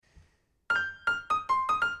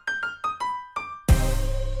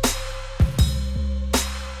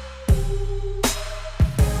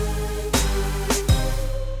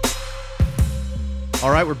All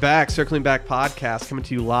right, we're back. Circling Back podcast coming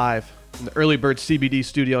to you live from the Early Bird CBD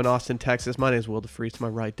studio in Austin, Texas. My name is Will DeFries. To my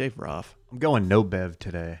right, Dave Roth. I'm going no bev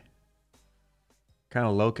today. Kind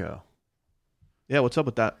of loco. Yeah, what's up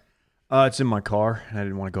with that? It's in my car, and I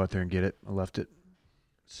didn't want to go out there and get it. I left it.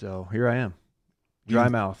 So here I am. Dry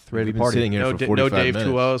mouth, ready to party. Sitting here No, for 45 no Dave minutes.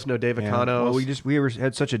 Tuos, no Dave Yeah. Econos. Well, we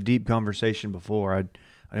had such a deep conversation before. I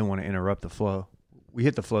didn't want to interrupt the flow. We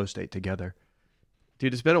hit the flow state together.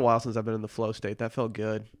 Dude, it's been a while since I've been in the flow state. That felt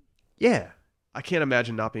good. Yeah. I can't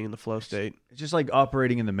imagine not being in the flow state. It's just like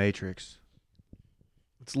operating in the Matrix.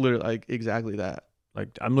 It's literally like exactly that.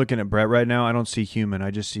 Like I'm looking at Brett right now. I don't see human. I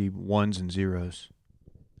just see ones and zeros.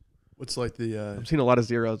 What's like the I'm seeing a lot of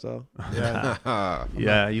zeros though. yeah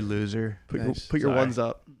Yeah, you loser. Put Nice. your Sorry. ones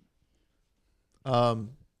up.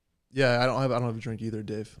 yeah I don't have a drink either,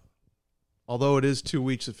 Dave. Although it is 2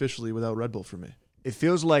 weeks officially without Red Bull for me. It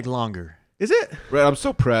feels like longer. Is it? Brett, I'm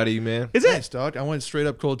so proud of you, man. Is it? Nice, dog. I went straight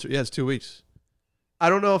up cold. Yeah, it's 2 weeks. I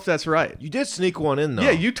don't know if that's right. You did sneak one in, though. Yeah,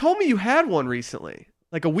 you told me you had one recently,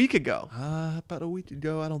 like a week ago. About a week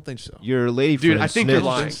ago. I don't think so. Your lady Dude, friend I think I you're don't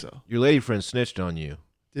lying. think so. Your lady friend snitched on you.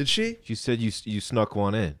 Did she? She said you snuck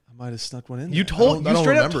one in. I might have snuck one in. You there. told I you don't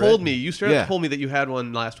straight up remember told it. me. You straight Yeah. up told me that you had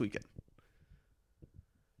one last weekend.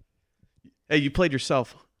 Hey, you played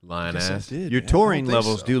yourself. Lying Yes, I ass. did, Your man. I don't touring think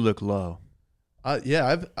levels so. do look low.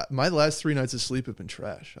 Yeah, my last 3 nights of sleep have been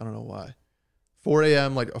trash. I don't know why. 4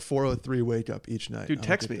 a.m. like a 4:03 wake up each night. Dude, I don't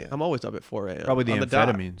text get me. that. I'm always up at 4 a.m. Probably the on dot.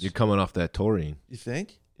 amphetamines. You're coming off that taurine. You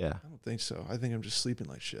think? Yeah. I don't think so. I think I'm just sleeping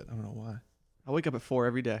like shit. I don't know why. I wake up at 4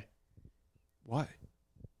 every day. Why?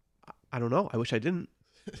 I don't know. I wish I didn't.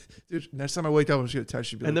 Dude, next time I wake up, I'm just gonna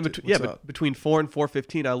text you. Be And like, then "Dude, between what's up?" between 4 and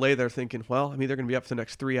 4:15, I lay there thinking, well, I'm either going to be up for the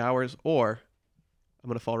next 3 hours or I'm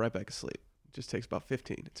going to fall right back asleep. It just takes about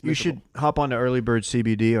 15. It's You should hop on to Early Bird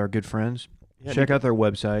CBD, our good friends. Yeah, Check out their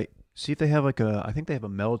website. See if they have I think they have a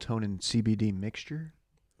melatonin CBD mixture.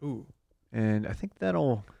 Ooh, And I think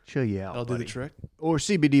that'll chill you out. I'll do the buddy. trick. Or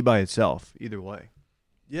CBD by itself, either way.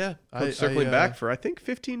 Yeah, Code circling back for I think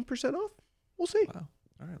 15% off. We'll see. Wow.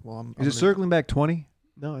 All right. Well, I'm Is it circling back 20?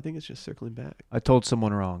 No, I think it's just circling back. I told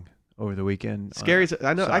someone wrong over the weekend. Scary's.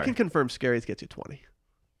 I know. I sorry. can confirm Scary's gets you 20.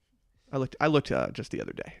 I looked just the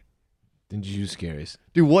other day. Didn't you use Scaries?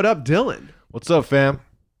 Dude, what up, Dylan? What's up, fam?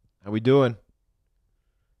 How we doing?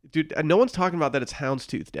 Dude, no one's talking about that it's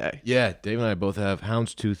Houndstooth Day. Yeah, Dave and I both have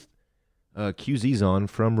Houndstooth QZs on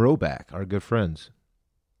from Roback, our good friends.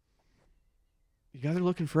 You guys are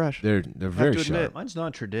looking fresh. They're very to admit. sharp. Mine's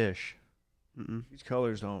not tradish. Mm-mm. These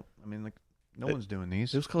colors don't. I mean, like, no one's doing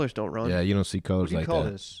these. Those colors don't run. Yeah, you don't see What colors do you like call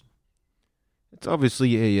that. this? It's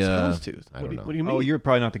obviously It's a. Houndstooth. I What don't do, know. what do you mean? Oh, you're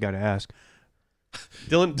probably not the guy to ask.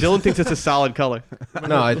 Dylan thinks it's a solid color.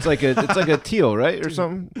 No, it's like a teal, right, or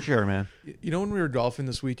something. Sure, man. You know when we were golfing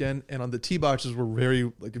this weekend, and on the tee boxes were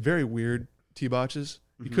very weird tee boxes.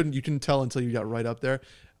 You couldn't tell until you got right up there.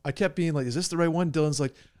 I kept being like, "Is this the right one?" Dylan's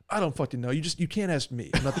like, "I don't fucking know. You can't ask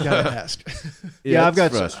me. I'm not the guy to ask." Yeah, I've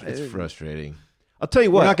it's got- It's frustrating. I'll tell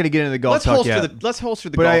you We're what. not going to get into the golf talk yet. Let's holster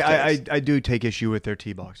the but golf I case. do take issue with their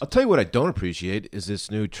tee box. I'll tell you what I don't appreciate is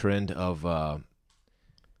this new trend of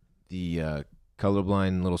the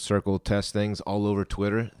colorblind little circle test things all over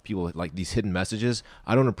Twitter. People like these hidden messages.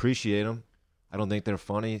 I don't appreciate them. I don't think they're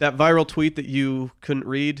funny. That viral tweet that you couldn't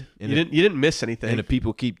read. And You didn't miss anything. And if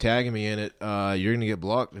people keep tagging me in it, you're gonna get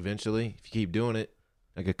blocked eventually if you keep doing it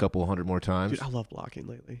like a couple hundred more times. Dude, I love blocking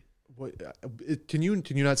lately. What, can you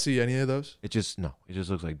not see any of those? It just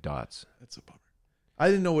looks like dots. That's a bummer. I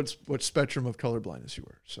didn't know what spectrum of colorblindness you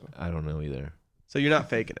were. So I don't know either. So you're not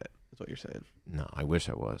faking it. That's what you're saying. No, I wish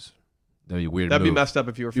I was. That'd be a weird. That'd be move. messed up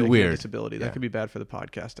if you were Be faking a weird. disability. That Yeah. could be bad for the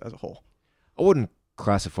podcast as a whole. I wouldn't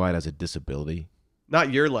classify it as a disability.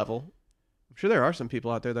 Not your level. I'm sure there are some people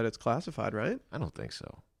out there that it's classified, right? I don't think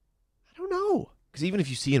so. I don't know. Because even if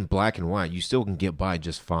you see in black and white, you still can get by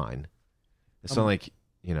just fine. It's not like,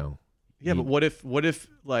 Yeah, but what if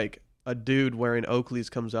like a dude wearing Oakley's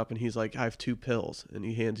comes up and he's like, I have 2 pills, and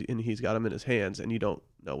he's got them in his hands, and you don't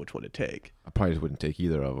know which one to take. I probably just wouldn't take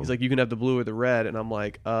either of them. He's like, you can have the blue or the red, and I'm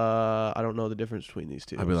like, I don't know the difference between these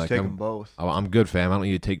two. I'd be like, Take them I'm, both. I'm good, fam. I don't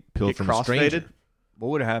need to take pills Get from a stranger. crossfaded? What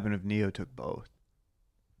would have happened if Neo took both?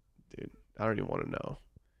 Dude, I don't even want to know.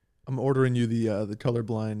 I'm ordering you the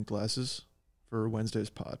colorblind glasses for Wednesday's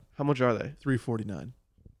pod. How much are they? $349.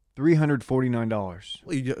 $349.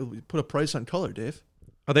 Well, you put a price on color, Dave.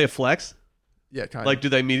 Are they a flex? Yeah, kind Like, of. do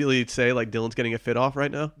they immediately say like Dylan's getting a fit off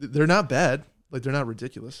right now? They're not bad. Like they're not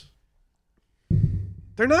ridiculous.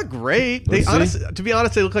 They're not great. They Let's see. honestly, to be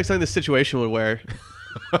honest, they look like something the Situation would wear.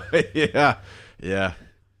 yeah.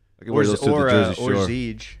 I can wear Or those to the Jersey Shore.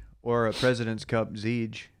 Ziege. Or a President's Cup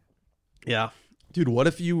Ziege. Yeah. Dude, what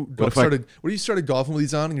if you started golfing with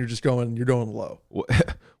these on and you're going low?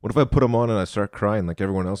 What if I put them on and I start crying like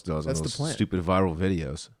everyone else does That's on the those plan. stupid viral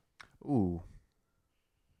videos? Ooh.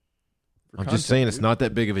 I'm just saying it's not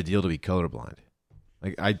that big of a deal to be colorblind.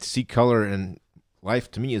 Like I see color and life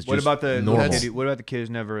to me is What just about the normal. kid? What about the kid who's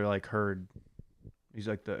never like heard? He's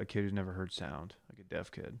like a kid who's never heard sound, like a deaf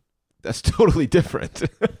kid. That's totally different.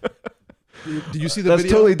 Do you see the That's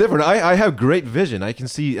video? totally different. I have great vision. I can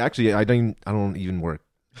see. Actually, I don't even wear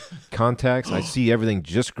contacts. I see everything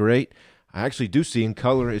just great. I actually do see in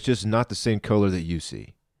color. It's just not the same color that you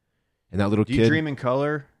see. And that little Do you kid dream in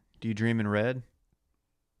color? Do you dream in red?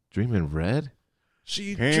 dream in red.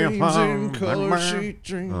 She Can't dreams find in color. my- She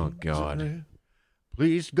dreams. Oh, God. in red.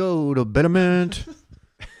 Please go to Betterment.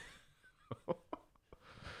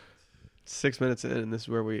 6 minutes in, and this is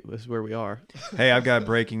where we are. Hey, I've got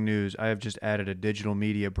breaking news. I have just added a digital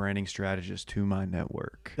media branding strategist to my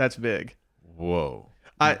network. That's big. Whoa.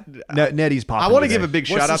 Nettie's popping. I want to today. give a big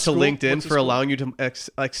What's shout the out to school? LinkedIn What's the for school? allowing you to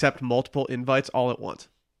accept multiple invites all at once.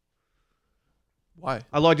 Why?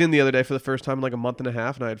 I logged in the other day for the first time in like a month and a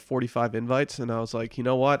half, and I had 45 invites, and I was like, you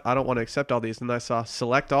know what? I don't want to accept all these. And I saw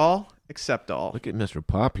select all, accept all. Look at Mr.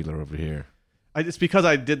 Popular over here. It's because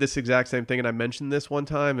I did this exact same thing, and I mentioned this one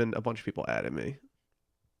time, and a bunch of people added me.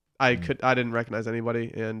 I didn't recognize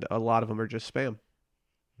anybody, and a lot of them are just spam.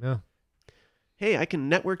 Yeah. Hey, I can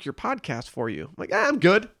network your podcast for you. I'm like, I'm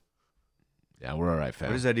good. Yeah, we're all right, What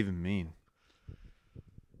fam. does that even mean?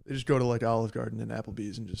 They just go to like Olive Garden and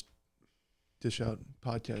Applebee's and just dish out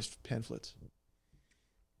podcast pamphlets.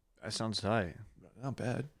 That sounds tight. Not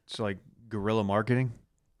bad. It's like guerrilla marketing.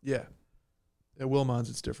 Yeah. At Wilmons,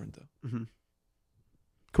 it's different though. Mm-hmm.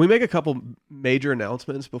 Can we make a couple major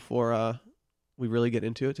announcements before we really get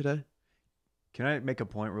into it today? Can I make a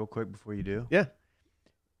point real quick before you do? Yeah.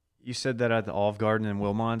 You said that at the Olive Garden and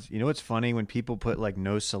Wilmons. You know what's funny? When people put like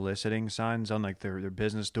no soliciting signs on like their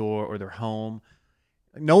business door or their home,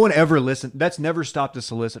 no one ever listened. That's never stopped a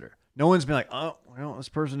solicitor. No one's been like, oh, well, this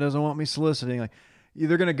person doesn't want me soliciting. Like,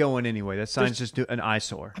 they're going to go in anyway. That sign's just an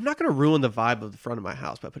eyesore. I'm not going to ruin the vibe of the front of my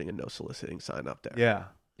house by putting a no soliciting sign up there. Yeah.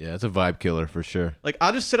 Yeah, it's a vibe killer for sure. Like,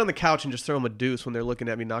 I'll just sit on the couch and just throw them a deuce when they're looking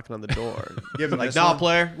at me knocking on the door. Give them Like, this nah, one.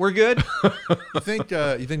 player, we're good. You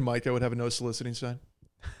think Micah would have a no soliciting sign?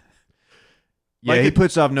 Yeah, Micah- he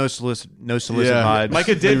puts off no solicit Yeah. vibes.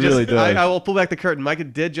 Micah did He just, really does. I will pull back the curtain. Micah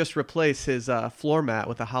did just replace his floor mat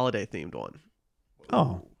with a holiday themed one.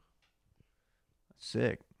 Oh.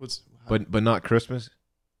 Sick. But not Christmas?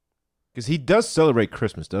 Because he does celebrate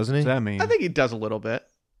Christmas, doesn't What he? does that mean? I think he does a little bit.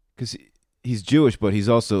 Because he's Jewish, but he's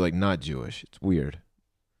also like not Jewish. It's weird.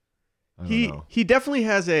 I don't know. He definitely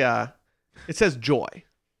has a, it says joy.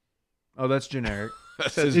 Oh, that's generic.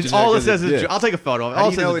 It's all it says is joy. I'll take a photo of it. How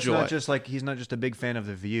All do it you know says it's is joy. not just like he's not just a big fan of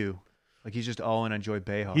The View? Like he's just all in on Joy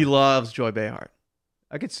Behar. He loves Joy Behar.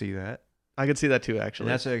 I could see that. I could see that too, And actually.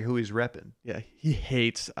 that's like who he's repping. Yeah, he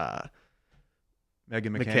hates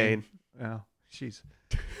Megan McCain. McCain. Yeah. She's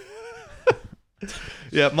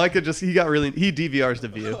Yeah, Micah he DVRs The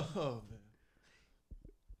View. Oh, man.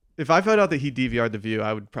 If I found out that he DVR'd The View,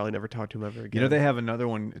 I would probably never talk to him ever again. You know they have another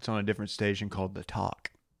one, it's on a different station called The Talk.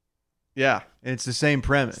 Yeah, And it's the same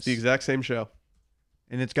premise. it's the exact same show.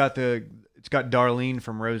 And it's got Darlene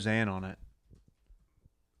from Roseanne on it.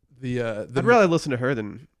 I'd rather listen to her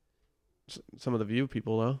than some of the View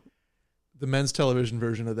people, though. The men's television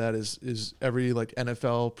version of that is every like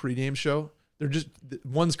NFL pregame show. They're just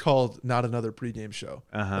one's called Not Another Pregame Show.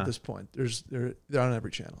 At this point, they're on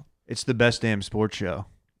every channel. It's the best damn sports show.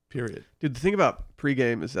 Period. Dude, the thing about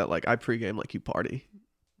pregame is that like I pregame like you party.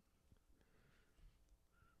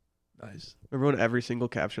 Nice. Remember when every single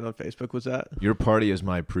caption on Facebook was that? Your party is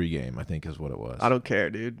my pregame, I think is what it was. I don't care,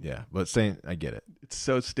 dude. Yeah, but saying I get it. It's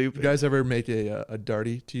so You stupid. guys ever make a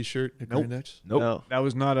Darty T-shirt at Nope. Grand X? Nope. No. That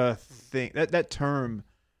was not a thing. That term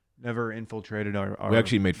never infiltrated our We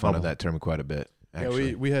actually made fun of bubble. that term quite a bit. Actually.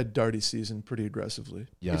 Yeah, we had Darty season pretty aggressively.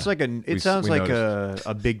 Yeah. It's like We it sounds like noticed.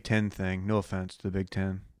 a Big Ten thing. No offense to the Big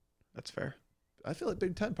Ten. That's fair. I feel like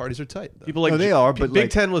Big Ten parties are tight. Though. People like No, they are, but Big like-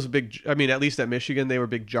 Ten was big. I mean, at least at Michigan, they were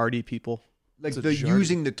big Jardy people. Like It's a the jargon.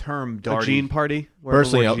 using the term A Darty. Gene party. where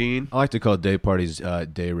Personally, everyone wore Gene. I like to call day parties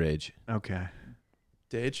day rage. Okay.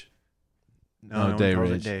 Dage. No, No, day calls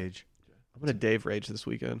it rage. Dage. I'm gonna Dave rage this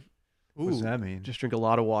weekend. What does that mean? Just drink a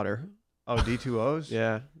lot of water. Oh, D2Os?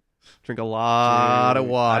 Yeah, drink a lot of Dude,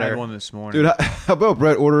 I water. had one this morning. Dude, how about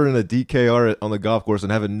Brett ordering a DKR on the golf course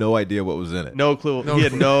and having no idea what was in it? No clue. No He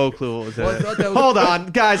had clue. no clue what was in Well, I it. thought that was- Hold on,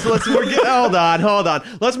 guys. Hold on.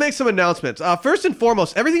 Let's make some announcements. First and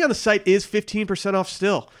foremost, everything on the site is 15% off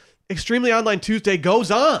still. Extremely Online Tuesday goes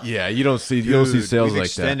on. Yeah, you don't see Dude, sales we've like that.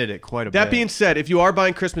 extended it quite a bit. That being said, if you are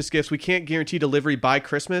buying Christmas gifts, we can't guarantee delivery by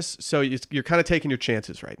Christmas, so you're kind of taking your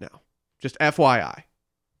chances right now. Just FYI.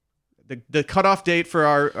 The cutoff date for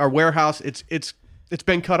our warehouse, it's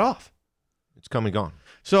been cut off. It's come and gone.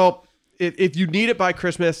 So if you need it by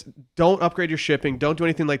Christmas, don't upgrade your shipping. Don't do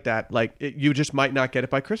anything like that. You just might not get it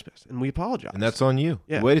by Christmas, and we apologize. And that's on you.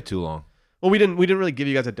 Yeah. You waited too long. Well, we didn't really give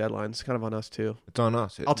you guys a deadline. It's kind of on us too. It's on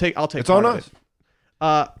us. I'll take. It's part on of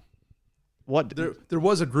us. it. What? There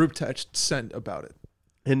was a group text sent about it.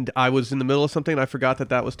 And I was in the middle of something, and I forgot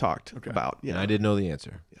that was talked Okay. about. And Yeah. I didn't know the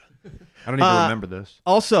answer. I don't even remember this.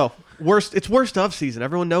 Also, it's worst of season.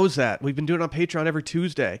 Everyone knows that. We've been doing it on Patreon every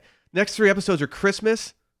Tuesday. Next 3 episodes are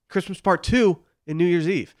Christmas Part 2, and New Year's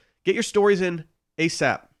Eve. Get your stories in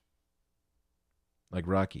ASAP. Like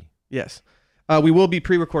Rocky. Yes. We will be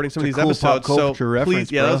pre-recording some It's of a these cool pop episodes. So culture reference,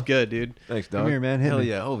 please, yeah, that bro. was good, dude. Thanks, dog. Come here, man. Hit Hell me.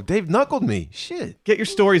 yeah. Oh, Dave knuckled me. Shit. Get your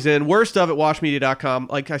stories in. Worst of at washmedia.com.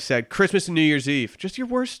 Like I said, Christmas and New Year's Eve. Just your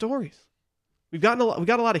worst stories. We got a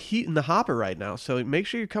lot of heat in the hopper right now, so make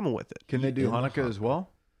sure you're coming with it. Can they do In the Hanukkah as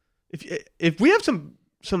well? If we have some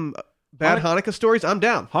bad Hanukkah stories, I'm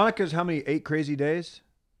down. Hanukkah's how many? 8 crazy days?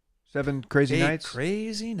 7 crazy 8 nights?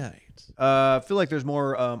 crazy nights. I feel like there's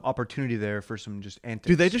more opportunity there for some just antics.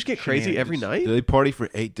 Do they just get crazy every shenanigans. night? Do they party for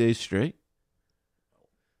 8 days straight?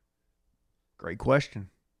 Great question.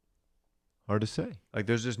 Hard to say. Like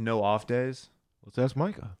there's just no off days. Let's ask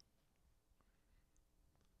Micah.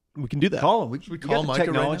 We can do that. Call him. We we got call the Micah right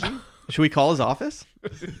technology. now? Should we call his office?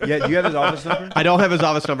 Yeah, do you have his office number? I don't have his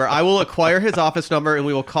office number. I will acquire his office number and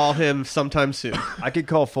we will call him sometime soon. I could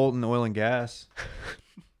call Fulton Oil and Gas.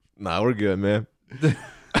 Nah, we're good, man.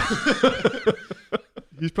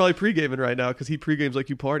 He's probably pre-gaming right now because he pre-games like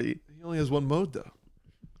you party. He only has one mode though.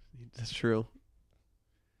 That's true.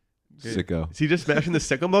 Sicko. Is he just smashing the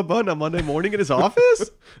sicko mode button on Monday morning in his office?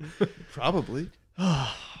 Probably.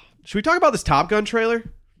 Should we talk about this Top Gun trailer?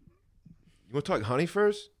 You want to talk honey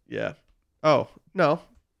first? Yeah. Oh, no.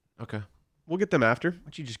 Okay. We'll get them after. Why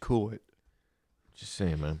don't you just cool it? Just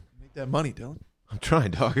saying, man. Make that money, Dylan. I'm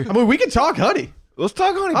trying, dog. I mean, we can talk honey. Let's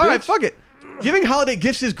talk honey, All bitch. right, fuck it. Giving holiday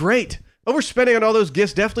gifts is great. Overspending on all those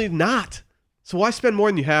gifts, definitely not. So why spend more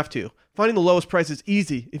than you have to? Finding the lowest price is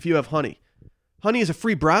easy if you have Honey. Honey is a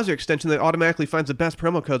free browser extension that automatically finds the best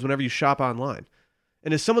promo codes whenever you shop online.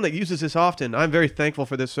 And as someone that uses this often, I'm very thankful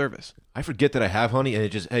for this service. I forget that I have honey, and it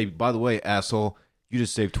just, hey, by the way, asshole, you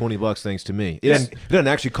just saved $20 thanks to me. It doesn't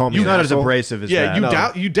actually call me You're an not as asshole. abrasive as Yeah, that. you No.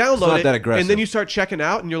 you It's download not it, that aggressive. and then you start checking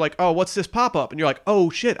out, and you're like, oh, what's this pop-up? And you're like, oh,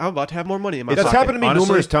 shit, I'm about to have more money in my That's pocket. happened to me Honestly-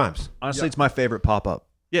 numerous times. Honestly, it's my favorite pop-up.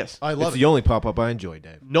 Yes. I love It's it. the only pop-up I enjoy,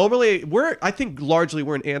 Dave. Normally, I think largely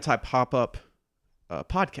we're an anti-pop-up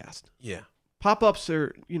podcast. Yeah. Pop-ups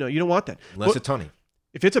are, you don't want that. Unless But it's honey.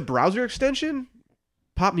 if it's a browser extension,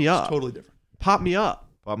 pop me up. It's totally different. Pop me up.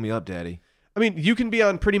 Pop me up, daddy. I mean, you can be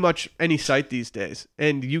on pretty much any site these days,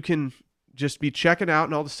 and you can just be checking out,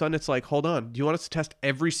 and all of a sudden it's like, hold on, do you want us to test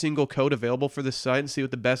every single code available for this site and see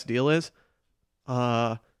what the best deal is?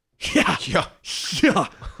 Yeah. Yeah. Yeah.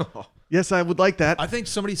 Yes, I would like that. I think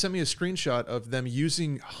somebody sent me a screenshot of them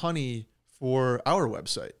using Honey for our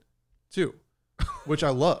website too, which I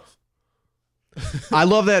love. I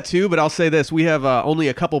love that too, but I'll say this. We have only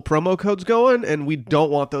a couple promo codes going, and we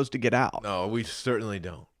don't want those to get out. No, we certainly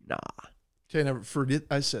don't. Nah. Okay, never forget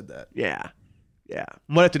I said that. Yeah. Yeah.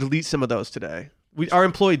 I'm going to have to delete some of those today. Our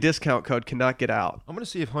employee discount code cannot get out. I'm going to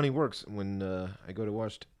see if honey works when I go to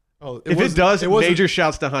watch. Oh, If it does, major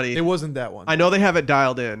shouts to Honey. It wasn't that one. I know they have it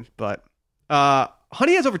dialed in, but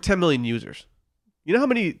Honey has over 10 million users. You know how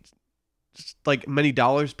many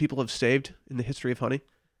dollars people have saved in the history of Honey?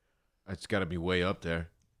 It's got to be way up there.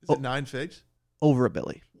 Is it 9 figs? Over $1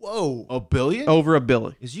 billion. Whoa. A billion? Over $1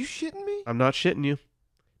 billion. Is you shitting me? I'm not shitting you.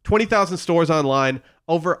 20,000 stores online,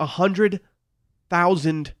 over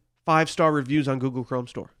 100,000 5-star reviews on Google Chrome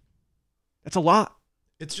Store. That's a lot.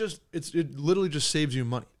 It literally just saves you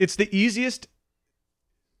money. It's the easiest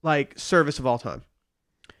service of all time.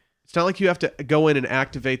 It's not like you have to go in and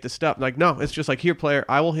activate the stuff. Like, no, it's just like, here, player,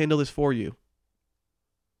 I will handle this for you.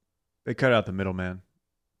 They cut out the middleman.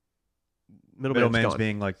 Middleman's Middleman's gone.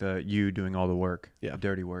 being like you doing all the work, Yeah. the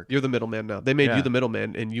dirty work. You're the middleman now. They made Yeah. you the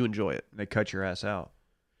middleman, and you enjoy it. They cut your ass out.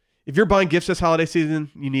 If you're buying gifts this holiday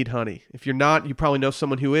season, you need Honey. If you're not, you probably know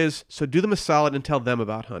someone who is, so do them a solid and tell them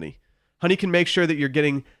about Honey. Honey can make sure that you're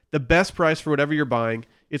getting the best price for whatever you're buying.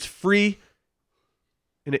 It's free,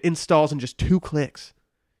 and it installs in just 2 clicks.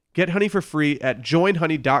 Get Honey for free at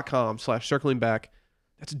joinhoney.com/circlingback.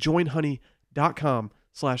 That's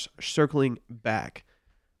joinhoney.com/circlingback.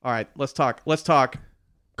 All right, let's talk.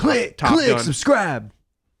 Click, Top Gun. subscribe.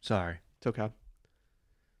 Sorry. It's okay.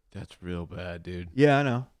 That's real bad, dude. Yeah, I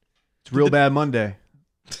know. It's real bad Monday.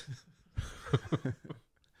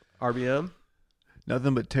 RBM.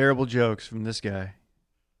 Nothing but terrible jokes from this guy.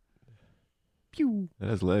 Pew. That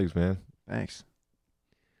has legs, man. Thanks.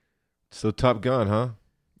 So Top Gun, huh?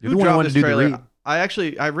 You're Who the one who dropped wanted this to do the trailer?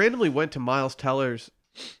 read. I randomly went to Miles Teller's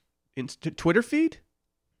Twitter feed.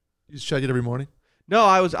 You just check it every morning. No,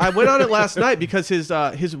 I went on it last night because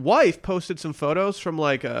his wife posted some photos from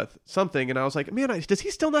like something, and I was like, man, does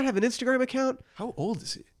he still not have an Instagram account? How old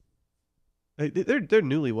is he? They're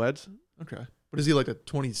newlyweds. Okay. But is he like a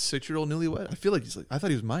 26-year-old newlywed? I feel like he's like, I thought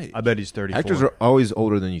he was my age. I bet he's 34. Actors are always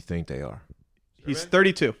older than you think they are. He's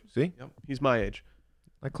 32. See? He's my age.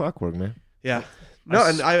 Like clockwork, man. Yeah. No,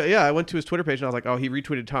 and I went to his Twitter page and I was like, oh, he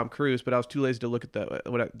retweeted Tom Cruise, but I was too lazy to look at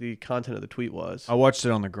what the content of the tweet was. I watched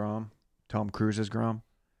it on the Grom, Tom Cruise's Grom.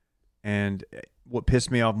 And what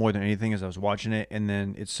pissed me off more than anything is I was watching it, and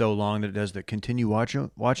then it's so long that it does the continue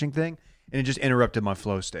watching thing, and it just interrupted my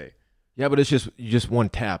flow state. Yeah, but it's just one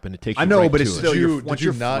tap and it takes you I know, right but to it's it. still- Did once you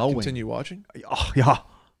you're not flowing. continue watching? Oh, yeah.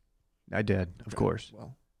 I did, of course.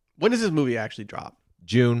 Well, When does this movie actually drop?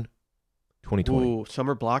 June 2020. Ooh,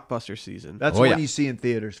 summer blockbuster season. That's Oh, when yeah. you see in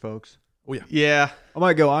theaters, folks. oh yeah. Yeah. I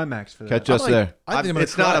might go IMAX for that. Catch us there. I think I'm gonna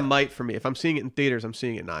It's not cry. a might for me. If I'm seeing it in theaters, I'm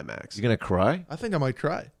seeing it in IMAX. You gonna cry? I think I might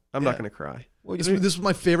cry. I'm Yeah. not going to cry. Well, This was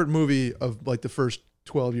my favorite movie of like the first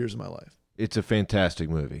 12 years of my life. it's a fantastic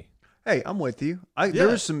movie. Hey, I'm with you. There Yeah.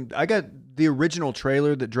 was some. I got the original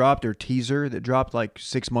trailer that dropped, or teaser that dropped like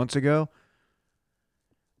 6 months ago.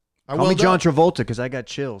 Call me John Travolta because I got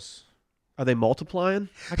chills. Are they multiplying?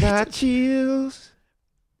 I got chills.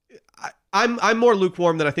 I'm more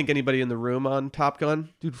lukewarm than I think anybody in the room on Top Gun.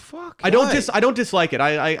 Dude, fuck. I don't Why? dislike it.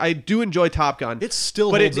 I do enjoy Top Gun. It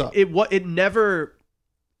still but holds up. it never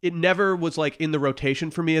was like in the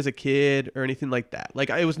rotation for me as a kid or anything like that. Like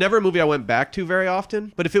it was never a movie I went back to very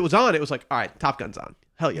often. But if it was on, it was like, all right, Top Gun's on.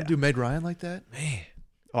 Hell You yeah. do Meg Ryan like that?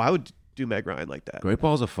 Oh, I would do Meg Ryan like that. Great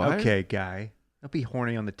Balls of Fire? Okay, guy. Don't be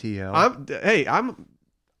horny on the TL.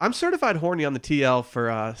 I'm certified horny on the TL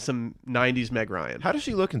for some 90s Meg Ryan. How does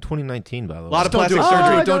she look in 2019, by the way? A lot of Don't do plastic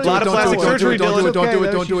it. surgery. Don't do it. A lot of Don't plastic do it. surgery. Don't do it. Dylan. Don't do it.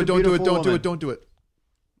 Okay, Don't do it. she's a Don't do it. beautiful Don't do woman. it. Don't do it.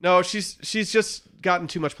 No, she's just gotten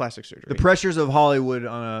too much plastic surgery. the pressures of Hollywood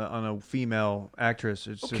on a female actress,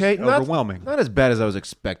 it's Okay, just overwhelming. Not as bad as I was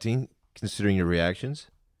expecting, considering your reactions.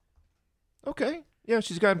 Okay. Yeah,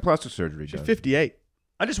 she's gotten plastic surgery She's done. 58.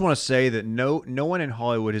 I just want to say that no one in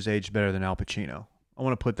Hollywood has aged better than Al Pacino. I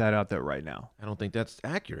want to put that out there right now. I don't think that's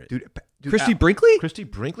accurate. Dude, Christy Brinkley? Christy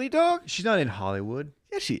Brinkley, dog? she's not in Hollywood.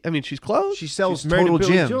 Yeah, she's close. She sells She's married to total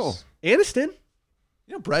Billy gyms. Joel. Aniston.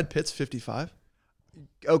 You know, Brad Pitt's 55.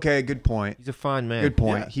 Okay, good point. He's a fine man. Good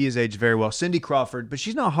point. Yeah. He has aged very well. Cindy Crawford, but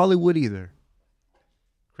she's not Hollywood either.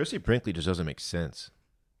 Christy Brinkley just doesn't make sense.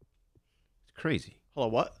 It's crazy. Hold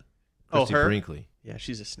on, what? Christy her? Brinkley. Yeah,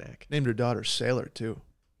 she's a snack. Named her daughter Sailor, too.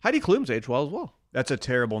 Heidi Klum's aged well as well. That's a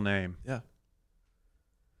terrible name. Yeah.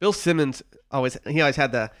 Bill Simmons always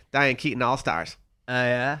had the Diane Keaton All Stars.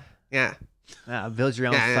 Yeah? Yeah, Build your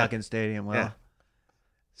own Yeah, yeah. fucking stadium. yeah.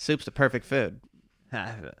 Soup's the perfect food.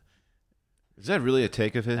 I Is that really a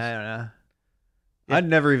take of his? don't know. Yeah. I'd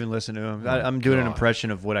never even listen to him. Oh, I'm doing an God. impression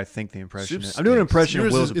of what I think the impression Soup is. I'm doing an stinks. impression of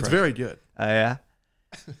Yours Will's is, it's impression. very good. Oh, yeah?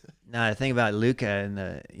 No, the thing about Luca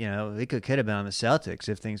and we could have been on the Celtics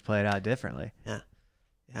if things played out differently. Yeah,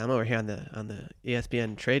 I'm over here on the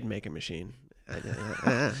ESPN trade maker machine.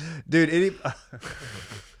 Dude,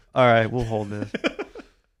 all right, we'll hold this.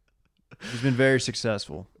 He's been very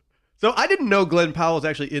successful. So I didn't know Glenn Powell was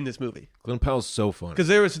actually in this movie Glenn Powell's so funny. because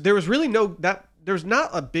there was really there's not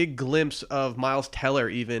a big glimpse of Miles Teller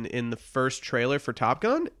even in the first trailer for Top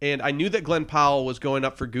Gun, and I knew that Glenn Powell was going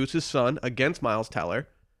up for Goose's son against Miles Teller,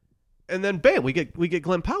 and then bam, we get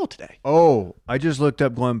Glenn Powell today. Oh, I just looked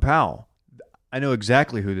up Glenn Powell. I know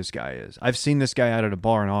exactly who this guy is. I've seen this guy out at a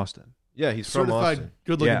bar in Austin. Yeah, he's from Certified Austin.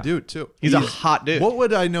 good-looking Yeah. dude, too. He's a hot dude. What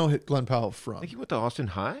would I know Glenn Powell I from? think he went to Austin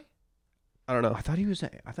High. I don't know. I thought he was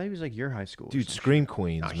like your high school. or Dude, something. Scream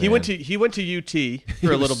Queens. He went to UT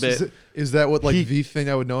for a little bit. Is that what, like, He- the thing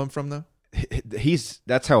I would know him from, though?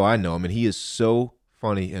 That's how I know him, and he is so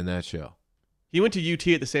funny in that show. He went to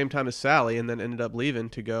UT at the same time as Sally, and then ended up leaving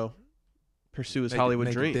to go pursue his Hollywood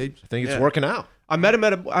Make it dream. big. I think it's Yeah. working out. I met him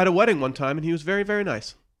at a wedding one time, and he was very, very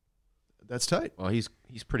nice. That's tight. Well, he's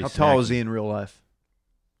pretty. How tall is snacky. he in real life?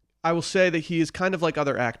 I will say that he is kind of like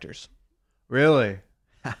other actors. Really?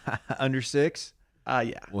 Under 6?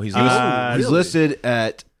 Yeah. Well, he's really? listed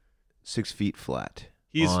at 6 feet flat.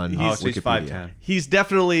 He's on he's so he's Wikipedia. 5'10". he's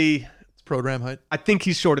definitely. It's program height. I think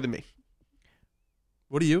he's shorter than me.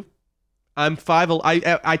 What are you? I'm 5.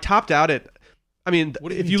 I topped out at I mean, What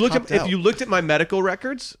do you if mean you looked topped at out? if you looked at my medical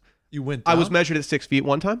records, You went. I was down? measured at 6 feet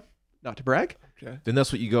one time. Not to brag. Okay. Then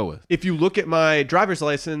that's what you go with. If you look at my driver's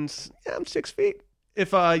license, yeah, I'm 6 feet.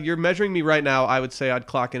 If you're measuring me right now, I would say I'd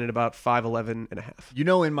clock in at about 5'11" and a half. You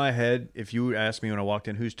know, in my head, if you asked me when I walked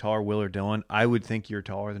in who's taller, Will or Dylan, I would think you're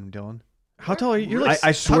taller than Dylan. How tall are you? You're like,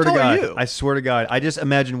 I swear how to tall are God. you? I swear to God. I just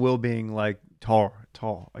imagine Will being like tall,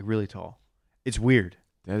 like really tall. It's weird.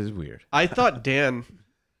 That is weird. I thought Dan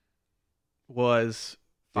was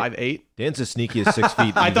 5'8". Dan's as sneaky as 6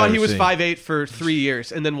 feet. I thought he you've was ever 5'8" for 3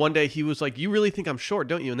 years, and then one day he was like, "You really think I'm short,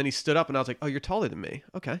 don't you?" And then he stood up, and I was like, "Oh, you're taller than me."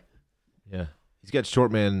 Okay. seen. Yeah, he's got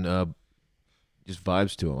short man just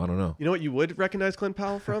vibes to him. I don't know. You know what you would recognize Clint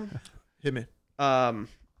Powell from? Hit me.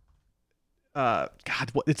 God,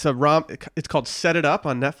 what? It's called Set It Up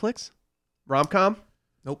on Netflix. Rom-com.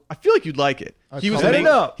 Nope. I feel like you'd like it. I He was call the Set main,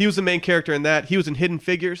 It Up. He was the main character in that. He was in Hidden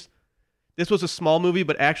Figures. This was a small movie,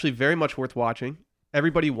 but actually very much worth watching.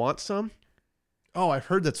 Everybody Wants Some. Oh, I've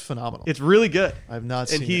heard that's phenomenal. It's really good, I've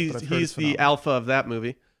not and seen it, but I've heard he's it's the phenomenal. alpha of that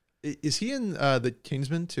movie. Is he in the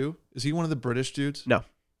Kingsman too? Is he one of the British dudes? No.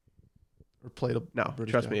 Or played a No,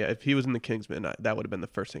 British trust guy? me. If he was in The Kingsman, that would have been the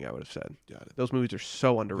first thing I would have said. Got it. Those movies are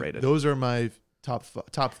so underrated. Those are my top five.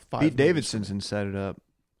 Pete movies. Davidson's and Set It Up.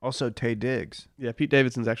 Also, Tay Diggs. Yeah, Pete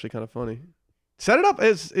Davidson's actually kind of funny. Set It Up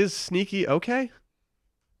is sneaky okay.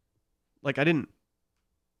 Like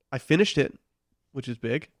I finished it, which is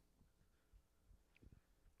big.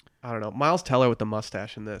 I don't know. Miles Teller with the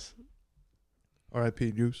mustache in this.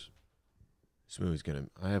 R.I.P. Goose. This movie's gonna.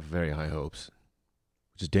 I have very high hopes,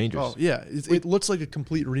 which is dangerous. Oh yeah, it looks like a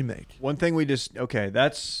complete remake. One thing we just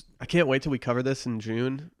that's I can't wait till we cover this in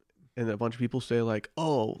June, and a bunch of people say like,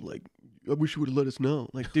 "Oh, like I wish you would have let us know."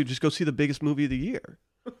 Like, dude, just go see the biggest movie of the year.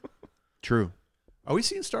 true. Are we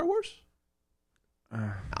seeing Star Wars?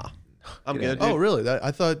 I'm Get good. out Oh really?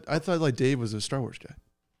 I thought like Dave was a Star Wars guy.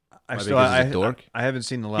 I Why, still because he's I, a dork? I haven't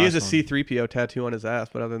seen the last He has a one. C-3PO tattoo on his ass,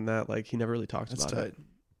 but other than that, like he never really talks That's about it.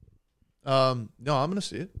 tight. No, I'm gonna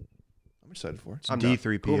see it. I'm excited for it. I'm not.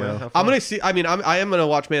 D3PO. Cool, man. Have I'm fun. gonna see. I mean, I am gonna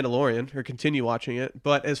watch Mandalorian or continue watching it.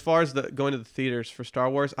 But as far as going to the theaters for Star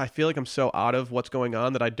Wars, I feel like I'm so out of what's going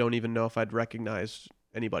on that I don't even know if I'd recognize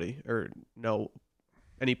anybody or know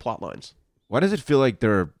any plot lines. Why does it feel like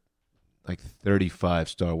there are like 35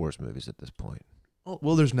 Star Wars movies at this point? Oh,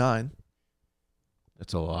 well, there's 9,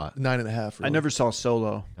 That's a lot. 9.5. Really. I never saw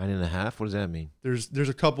Solo. 9.5. What does that mean? There's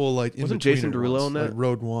a couple like in Wasn't betweener Jason Derulo ones, in that? like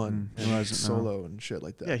Road One, He and wasn't, no. Solo, and shit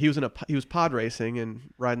like that. Yeah, he was pod racing and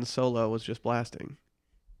riding solo was just blasting.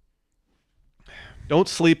 Don't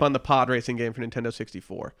sleep on the pod racing game for Nintendo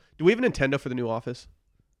 64. Do we have a Nintendo for the new Office?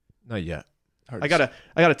 Not yet. Hard I to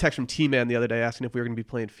got a text from T-Man the other day asking if we were going to be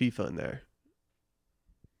playing FIFA in there.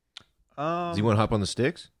 Does he want to hop on the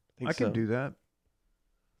sticks? I can do that.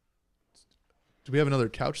 Do we have another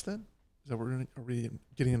couch then? Is that what we're gonna, are we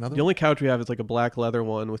getting another? The only couch we have is like a black leather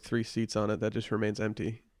one with 3 seats on it that just remains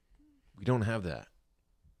empty. We don't have that.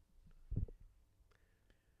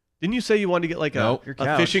 Didn't you say you wanted to get like Nope. Your a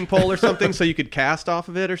couch. fishing pole or something so you could cast off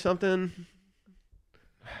of it or something?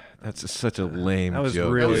 That's such a lame That was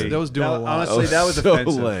joke. really That was doing a lot. Honestly, that was so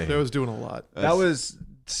offensive. lame. That was doing a lot. That was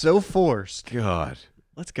so forced. God.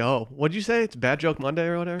 Let's go. What'd you say? It's Bad Joke Monday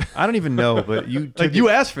or whatever? I don't even know, but you Like took you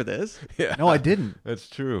it- asked for this. Yeah. No, I didn't. That's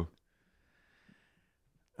true.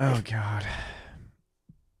 Oh God.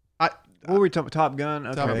 I- What were we talking? Top Gun.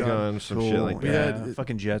 Okay. Top Gun. Gun, some Cool. shit like We that. had-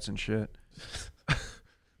 fucking jets and shit.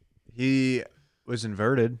 He was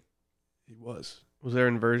inverted. He was Was there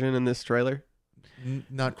inversion in this trailer?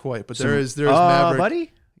 not quite, but Some- there's Maverick.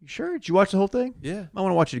 buddy. You sure? Did you watch the whole thing? Yeah, I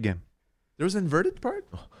want to watch it again. there was an inverted part.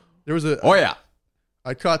 There was a. Oh yeah.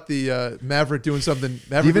 I caught the Maverick doing something. Maverick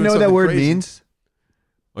Do you even doing know what that something word crazy. means?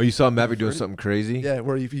 Oh, you saw Maverick doing something crazy? Yeah,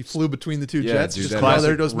 where he flew between the two Yeah, jets. dude, Just that- wow, Classic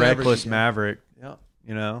there goes Maverick. reckless again. Maverick. Yeah.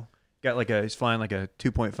 You know, got like he's flying like a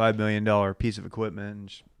 $2.5 million piece of equipment and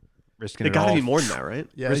just risking It it got to all. be more than that, right?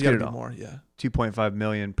 Yeah, Risk you got it to be all. more. Yeah. $2.5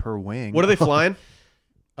 million per wing. What are they flying?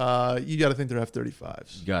 You got to think they're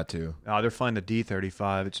F-35s. You got to. Oh, they're flying the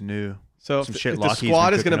D-35. It's new. So Some if, shit if the Lockheed's squad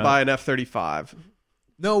been is going to cooking buy up. an F-35,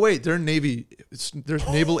 No, wait, they're Navy. There's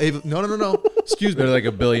naval. No. Excuse me. They're like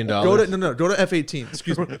 $1 billion. Go to F-18.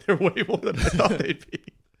 Excuse me. they're way more than I thought they'd be.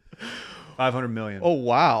 $500 million. Oh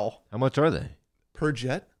wow, How much are they? Per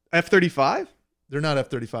jet. F-35. They're not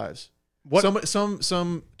F-35s. What?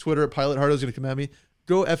 Some Twitter pilot Hardo is going to come at me.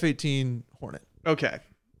 Go F-18 Hornet. Okay,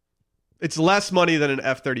 it's less money than an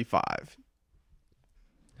F-35.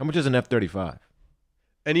 How much is an F-35?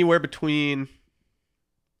 Anywhere between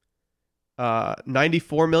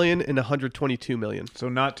 94 million and 122 million. So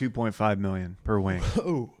not $2.5 million per wing.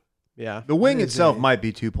 Oh, Yeah. The wing That is itself a- might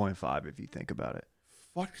be 2.5 if you think about it.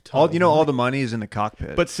 Fuck. All ton of the money. money is in the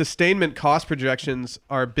cockpit. But sustainment cost projections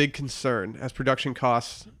are a big concern, as production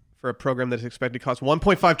costs for a program that is expected to cost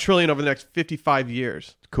 1.5 trillion over the next 55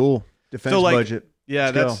 years. cool defense So, like, budget. Yeah,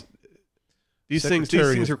 Let's go. that's these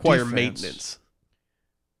Secretary things of require Defense. maintenance.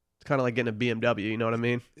 It's kind of like getting a BMW. You know what I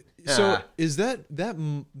mean? So Ah. is that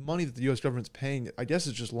money that the U.S. government's paying? I guess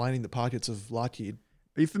it's just lining the pockets of Lockheed.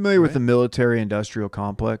 Are you familiar with Right. the military-industrial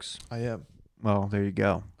complex? I am. Well, there you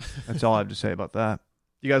go. That's all I have to say about that.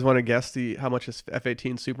 You guys want to guess how much is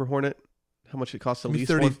F-18 Super Hornet? How much it costs to Give me lease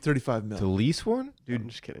 30, one? 35 mil. To lease one? Dude, I'm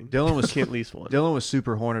just kidding. Dylan was Can't lease one. Dylan was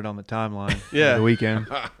super hornet on the timeline. Yeah. over the weekend.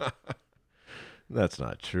 That's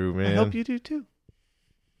not true, I man. hope you do too.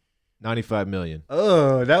 95 million.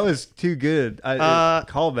 Oh, that was too good.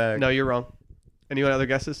 Callback. No, you're wrong. Any other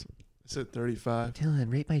guesses? I said 35.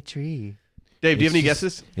 Dylan, rate my tree. Dave, do you have any It's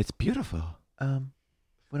just- guesses? It's beautiful.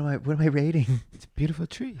 What am I rating? It's a beautiful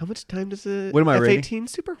tree. How much time does a What am I F-18 rating?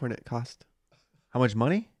 Super Hornet cost? How much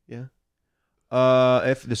money? Yeah.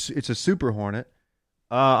 If it's a super hornet,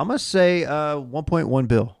 I'm gonna say 1.1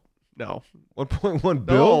 bill. No. 1.1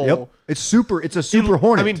 bill? No. Yep. It's a super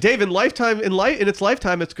hornet. I mean, Dave, in its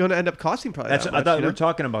lifetime, it's going to end up costing probably that's that I much, thought you we were know?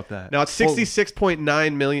 talking about that. No, it's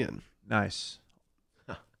 66.9 million. Nice.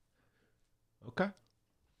 Okay.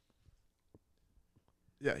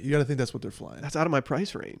 Yeah, you got to think that's what they're flying. That's out of my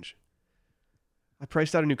price range. I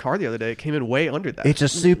priced out a new car the other day. It came in way under that. It's a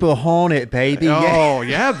super hornet, baby. Oh,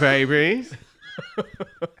 yeah, baby.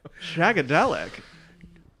 Shagadelic.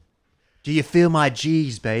 Do you feel my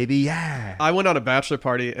G's, baby? Yeah. I went on a bachelor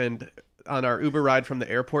party, and on our Uber ride from the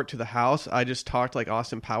airport to the house, I just talked like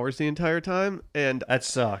Austin Powers the entire time. And, That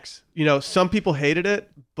sucks. you know, some people hated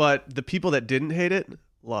it, but the people that didn't hate it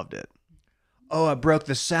loved it. Oh, I broke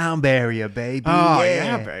the sound barrier, baby. Oh,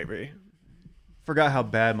 yeah, baby. Forgot how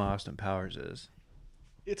bad my Austin Powers is.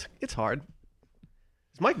 It's hard.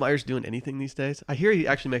 Is Mike Myers doing anything these days? I hear he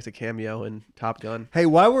actually makes a cameo in Top Gun. Hey,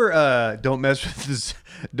 why were don't mess with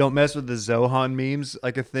the Zohan memes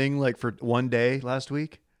like a thing like for one day last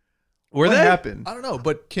week? Were What they? happened? I don't know,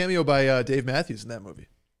 but cameo by Dave Matthews in that movie.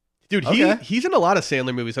 Dude, Okay. he's in a lot of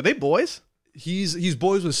Sandler movies. Are they boys? He's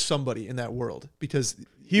boys with somebody in that world because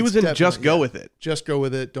He it's was in definitely- Just Go yeah. With It. Just Go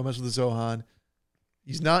With It. Don't mess with the Zohan.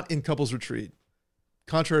 He's not in Couples Retreat,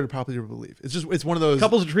 contrary to popular belief. It's one of those.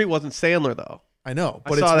 Couples Retreat wasn't Sandler, though. I know, I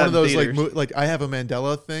but it's saw one that of in those theaters. like I have a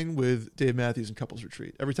Mandela thing with Dave Matthews in Couples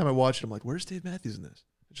Retreat. Every time I watch it, I'm like, "Where's Dave Matthews in this?"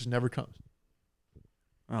 It just never comes.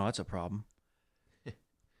 Oh, that's a problem.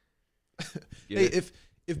 Hey,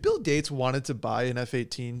 if Bill Gates wanted to buy an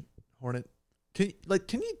F-18 Hornet, can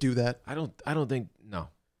you do that? I don't think no.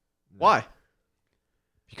 Why?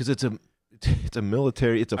 Because it's a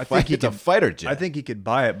military, it's a I think he it's a can- fighter jet. I think he could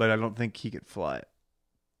buy it, but I don't think he could fly it.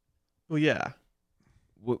 Well, yeah.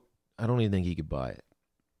 I don't even think he could buy it.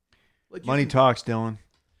 Like Money talks, Dylan.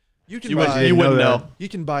 You can You buy. wouldn't, you wouldn't know know. that. You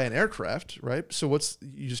can buy an aircraft, right? So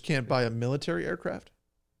you just can't buy a military aircraft?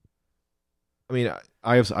 I mean,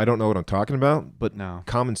 I don't know what I'm talking about, but No.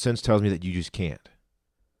 common sense tells me that you just can't.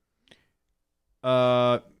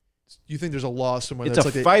 You think there's a law somewhere It's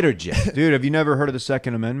that's a like fighter jet. Dude, have you never heard of the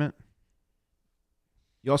Second Amendment?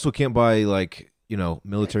 You also can't buy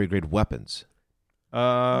military grade weapons.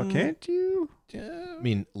 Can't you? I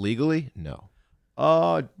mean, legally, no.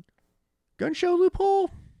 Gun show loophole?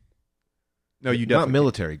 No, you not definitely.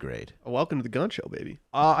 military grade. Welcome to the gun show, baby.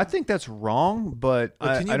 I think that's wrong, but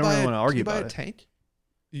I can you don't buy really want to can argue you buy about a it. tank?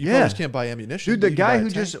 You Yeah. probably just can't buy ammunition. Dude, but the you can guy buy a who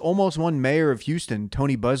tank. just almost won mayor of Houston,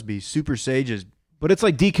 Tony Busby, Super Sage's. But it's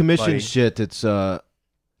like decommissioned Buddy. shit. That's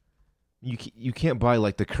you can't buy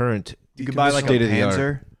like the current. You could buy like a State of the art.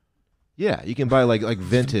 Panzer. Yeah, you can buy like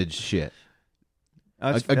vintage shit.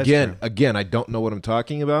 That's Again, true. I don't know what I'm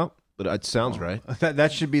talking about, but it sounds right.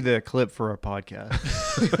 That should be the clip for our podcast.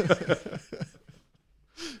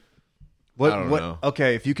 I don't know.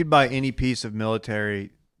 Okay, if you could buy any piece of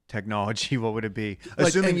military technology, what would it be? Like,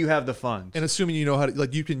 Assuming and- you have the funds. and assuming you know how to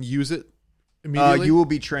you can use it immediately. You will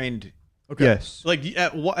be trained. Okay. Yes, Like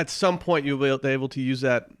at some point, you'll be able to use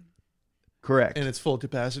that. correct. and it's full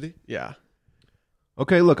capacity. Yeah.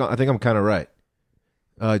 Okay, look, I think I'm kind of right.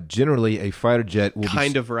 Generally, a fighter jet will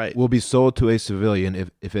Kind of right. will be sold to a civilian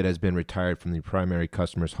if it has been retired from the primary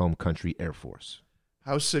customer's home country Air Force.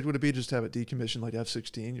 How sick would it be just to have it decommissioned like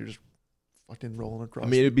F-16? You're just fucking rolling across. I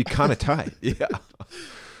mean, it'd be kind of tight. Yeah.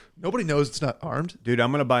 nobody knows it's not armed. Dude,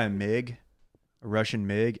 I'm gonna buy a MiG, a Russian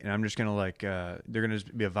MiG, and I'm just gonna they're gonna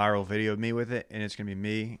be a viral video of me with it, and it's gonna be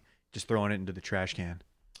me just throwing it into the trash can.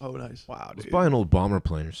 Oh, nice. Wow, Let's dude. buy an old bomber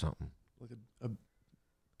plane or something. Like a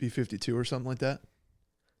B-52 or something like that.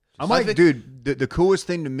 I'm like, dude, the coolest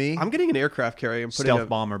thing to me, I'm getting an aircraft carrier and putting stealth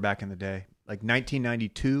bomber back in the day, like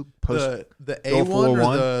 1992, post the Gulf A1 War or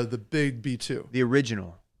I? the big B2, the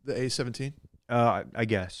original. the A17. I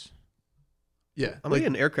guess. Yeah, I'm gonna get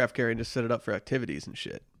an aircraft carrier and just set it up for activities and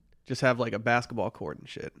shit. Just have like a basketball court and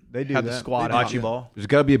shit. They do have that. the squad bocce out. ball. There's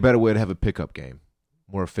got to be a better way to have a pickup game,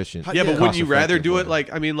 more efficient. Yeah, but wouldn't you rather cost-effective do it way.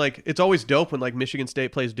 like? I mean, like it's always dope when like Michigan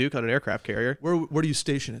State plays Duke on an aircraft carrier. where do you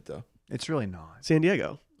station it though? It's really not. San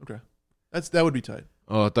Diego. Okay, that would be tight.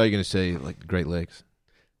 Oh, I thought you were gonna say like the Great Lakes.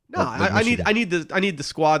 No, Like I need Michigan. the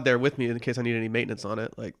squad there with me in case I need any maintenance on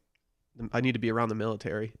it. Like, I need to be around the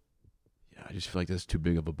military. Yeah, I just feel like that's too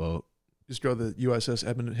big of a boat. Just go the USS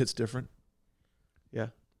Edmund hits different. Yeah.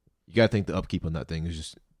 You gotta think the upkeep on that thing is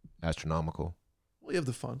just astronomical. Well, you have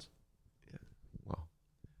the funds. Well,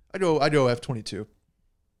 I go F-22.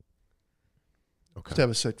 okay. Just have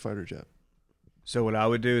a sick fighter jet. So what I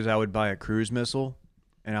would do is I would buy a cruise missile,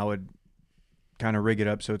 and I would kind of rig it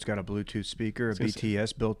up so it's got a Bluetooth speaker, a was gonna say,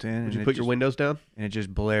 BTS built in. Would and you it put your just- windows down? and it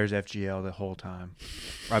just blares FGL the whole time,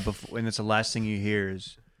 right before, and it's the last thing you hear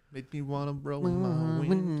is Make me wanna roll my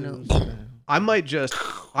windows down. I might just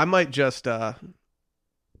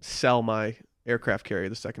sell my aircraft carrier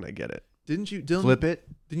the second I get it. Didn't you, Dylan? flip it.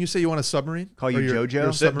 Didn't you say you want a submarine? Call Or you you're- JoJo? you're a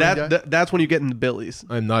That- submarine guy? That's when you get in the billies.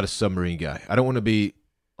 I'm not a submarine guy. I don't want to be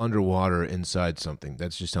underwater inside something.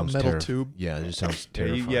 That just sounds metal terrifying. tube. Yeah, it just sounds Yeah,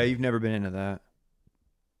 terrifying. you've never been into that.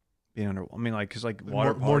 Being under, I mean, like, cause like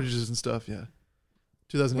water parks. Mortgages and stuff. Yeah,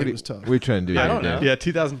 2008 What was tough. are you trying to do? I every don't day? know. Yeah,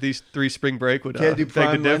 2003 spring break would Can't do beg to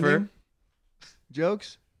prime differ. lending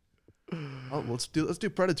jokes. Oh, let's do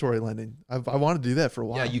predatory lending. I want to do that for a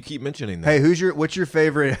while. Yeah, you keep mentioning that. Hey, what's your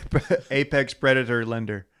favorite apex predator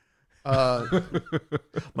lender?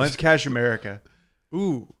 Mine's Cash America.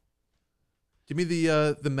 Ooh, give me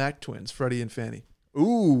the Mac twins, Freddie and Fannie.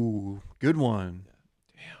 Ooh, good one.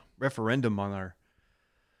 Damn, referendum on our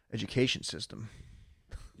education system.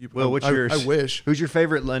 Will, what's yours? I wish Who's your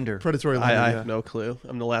favorite lender? predatory lending. I yeah. have no clue.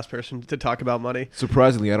 I'm the last person to talk about money.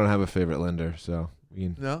 Surprisingly, I don't have a favorite lender, so we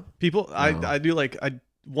can. No, People, No. I do like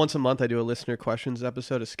once a month I do a listener questions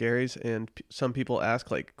episode of Scaries, and some people ask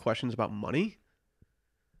like questions about money.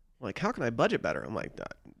 Like, how can I budget better? I'm like,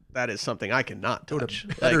 that is something I cannot Go to touch.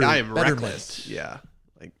 better- Like, I am betterment. reckless. Yeah.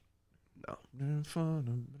 Like, no.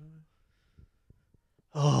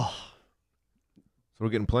 So we're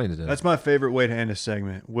getting planes then. That's my favorite way to end a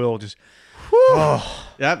segment. Will just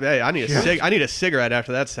Yeah, hey, I need I need a cigarette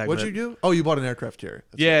after that segment. What'd you do? Oh, you bought an aircraft carrier.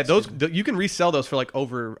 That's Yeah, right. those you can resell those for like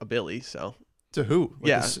over a billy. So to who? Like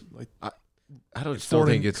Yeah. like I don't foreign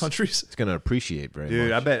think it's countries. it's gonna appreciate very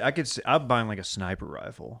dude, much. I bet I could. I'm buying like a sniper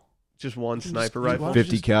rifle. just one You sniper just- rifle. why-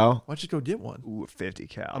 50 cal. Why don't you go get one? Ooh, 50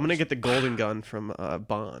 cal. I'm gonna get the golden gun from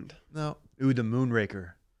Bond. No, Ooh, the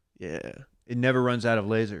Moonraker. Yeah. It never runs out of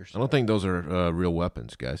lasers. I don't think those are real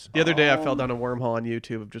weapons, guys. The other day I fell down a wormhole on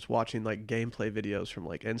YouTube of just watching like gameplay videos from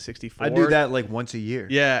like N64. I do that like once a year.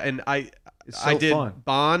 Yeah, and I It's so did fun.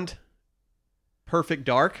 Bond, Perfect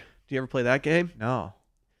Dark. Do you ever play that game? No.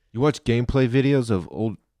 You watch gameplay videos of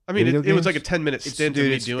old. I mean, Video it was games? like a 10-minute It's- stint dude, of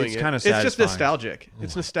me it's- doing it's it. kinda It's just satisfying. nostalgic.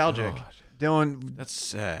 It's nostalgic. Dylan, That's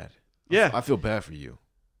sad. Yeah. I feel bad for you.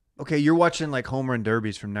 okay, you're watching like home run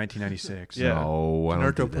derbies from 1996. Yeah. No, I don't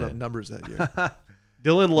Narco do put up that. numbers that year.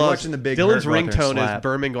 Dylan loves watching the Big Dylan's Hurt go out there and ringtone is slap.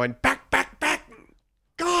 Berman going back,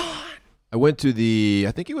 gone. I went to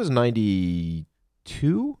I think it was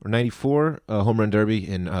 92 or 94 home run derby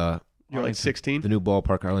in You're like Arlington. 16. the new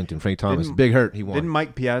ballpark, Arlington. Frank Thomas, Didn't- Big Hurt, he won. Didn't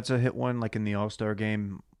Mike Piazza hit one like in the All-Star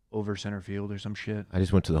game over center field or some shit? I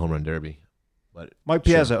just went to the home run derby. Mike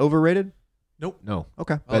Piazza, overrated? No,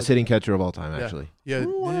 Okay. best hitting catcher of all time, Yeah. actually. Yeah,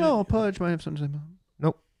 Ooh, I don't know. Pudge might have something to say.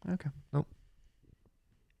 Nope. Okay.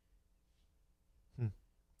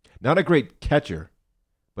 Not a great catcher,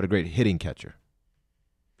 but a great hitting catcher.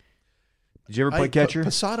 Did you ever play catcher?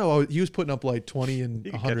 Posado, he was putting up like 20 and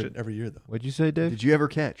He can catch 100 it. every year though. What'd you say, Dave? Did you ever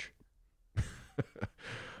catch?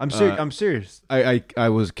 I'm serious. I'm serious. I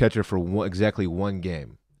was catcher for exactly one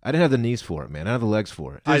game. I didn't have the knees for it, man. I have the legs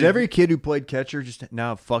for it. Does every kid who played catcher just now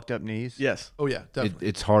have fucked up knees? Yes. Oh yeah, definitely.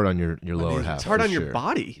 It's hard on your lower knees. half. It's hard for on your sure.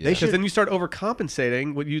 body. They Because should- then you start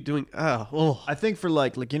overcompensating what you doing. I think for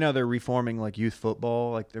like you know they're reforming like youth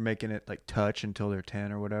football, like they're making it like touch until they're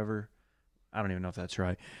 10 or whatever. I don't even know if that's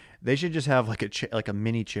right. They should just have like a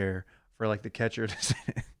mini chair for like the catcher to sit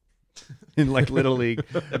in like little league.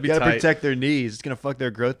 That'd be You gotta tight. protect their knees. It's gonna fuck their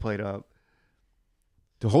growth plate up.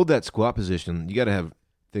 To hold that squat position, you got to have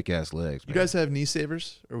thick ass legs. You man. guys have knee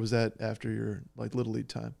savers, or was that after your like little league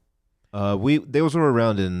time? Those were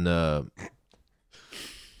around in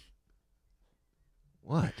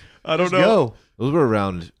what? I don't Let's go. Those were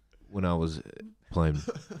around when I was playing.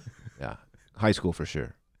 Yeah, high school for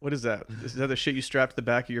sure. What is that? Is that the shit you strap to the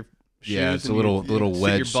back of your shoes? Yeah, it's a and little you little sit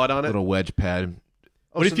wedge, your butt on it. little wedge pad.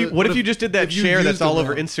 What if you just did that if you chair that's used all them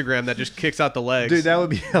over now- Instagram that just kicks out the legs? Dude, that would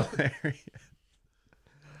be hilarious.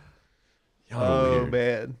 Y'all are weird.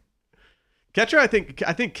 man. Catcher, I think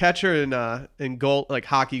catcher and goal, like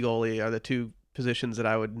hockey goalie, are the two positions that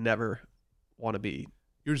I would never want to be.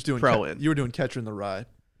 You were just doing Pro in. You were doing catcher in the rye.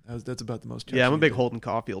 That's about the most. Yeah, I'm a catching big you Holden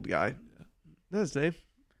Caulfield guy. That's his name.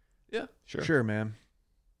 did. Yeah. Sure, man.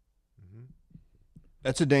 Mhm.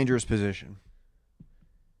 That's a dangerous position.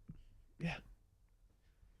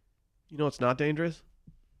 You know what's not dangerous?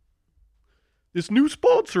 This new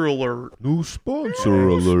sponsor alert. New sponsor I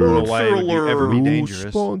don't know alert. why it would ever be New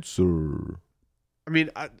dangerous. sponsor. I mean,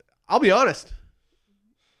 I'll be honest.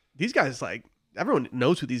 These guys, like, everyone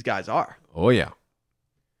knows who these guys are. Oh yeah.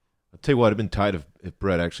 I'll tell you what, I'd been tight if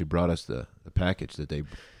Brett actually brought us the package that they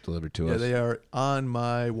delivered to Yeah, us. they are on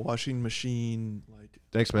my washing machine. Like,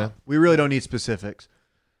 Thanks, man. We really don't need specifics.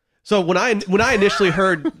 So when I initially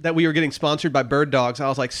heard that we were getting sponsored by Bird Dogs, I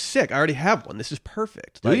was like, sick. I already have one. This is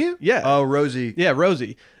perfect. Do Like, you? Yeah. Oh, Rosie. Yeah,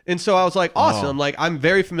 Rosie. And so I was like, awesome. Oh. Like, I'm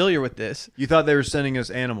very familiar with this. You thought they were sending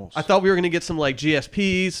us animals. I thought we were going to get some like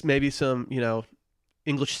GSPs, maybe some,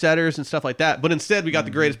 English setters and stuff like that. But instead, we got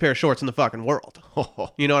the greatest pair of shorts in the fucking world.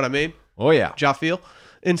 You know what I mean? Oh yeah. Ja feel.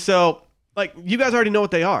 And so, like, you guys already know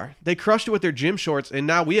what they are. They crushed it with their gym shorts, and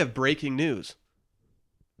now we have breaking news.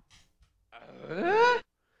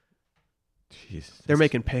 Jesus. They're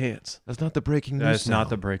making pants. That's not the breaking news. That's not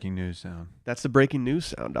the sound. breaking news sound. That's the breaking news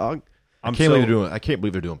sound, dog. I can't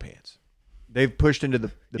believe they're doing pants. They've pushed into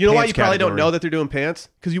the You know why pants you probably don't category. know that they're doing pants?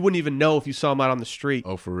 Because you wouldn't even know if you saw them out on the street.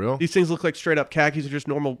 Oh, for real? These things look like straight up khakis or just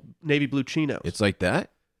normal navy blue chinos. It's like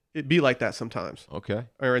that? It'd be like that sometimes. Okay.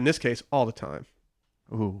 Or in this case, all the time.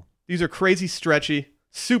 Ooh. These are crazy stretchy,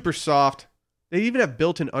 super soft. They even have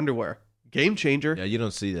built-in underwear. Game changer. Yeah, you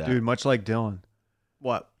don't see that. Dude, much like Dylan.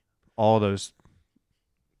 What? All those.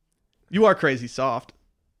 You are crazy soft.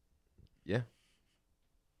 Yeah.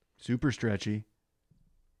 Super stretchy.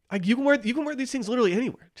 Like you can wear these things literally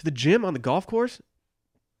anywhere. To the gym, on the golf course.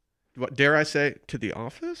 What dare I say? To the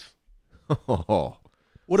office? Oh.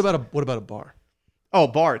 what about a bar? Oh,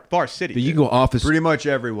 bar city. But you dude. can go office. Pretty much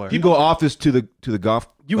everywhere. You can go office to the golf.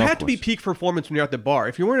 You golf have to be course. peak performance when you're at the bar.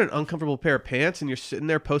 If you're wearing an uncomfortable pair of pants and you're sitting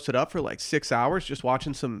there posted up for like 6 hours just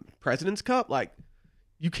watching some President's Cup, like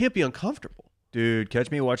you can't be uncomfortable. Dude,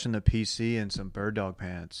 catch me watching the PC in some bird dog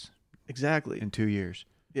pants Exactly. in 2 years.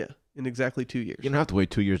 Yeah, in exactly 2 years. You don't have to wait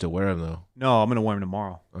 2 years to wear them though. No, I'm going to wear them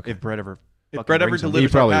tomorrow. Okay. If Brett ever If fucking Brett ever brings them. delivers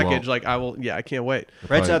He probably that package, won't. like I will. Yeah, I can't wait. Brett's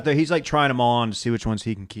Probably- out there. He's like trying them on to see which ones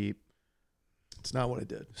he can keep. It's not what I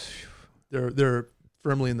did. They're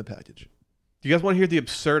firmly in the package. Do you guys want to hear the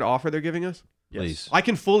absurd offer they're giving us? Please. I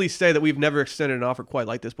can fully say that we've never extended an offer quite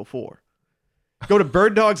like this before. Go to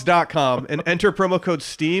birddogs.com and enter promo code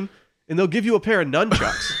STEAM, and they'll give you a pair of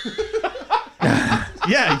nunchucks.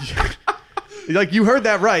 Yeah. Like you heard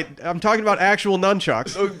that right. I'm talking about actual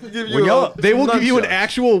nunchucks. When y'all, They will give you an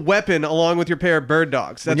actual weapon along with your pair of bird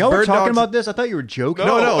dogs. when That's y'all were bird talking dogs. about this, I thought you were joking.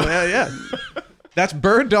 No, yeah. That's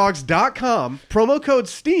birddogs.com, promo code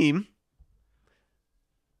STEAM,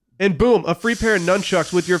 and boom, a free pair of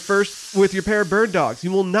nunchucks with your pair of bird dogs.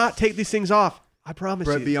 You will not take these things off. I promise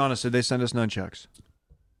Brett, you. be honest. Did they send us nunchucks?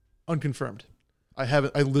 Unconfirmed.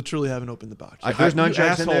 I literally haven't opened the box. If there's you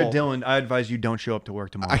nunchucks in there, asshole. Dylan, I advise you don't show up to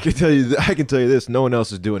work tomorrow. I can tell you this. No one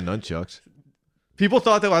else is doing nunchucks. People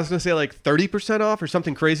thought that I was going to say like 30% off or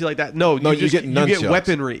something crazy like that. No, No, you get you get nunchucks.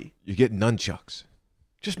 weaponry. You get nunchucks.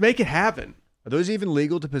 Just make it happen. Are those even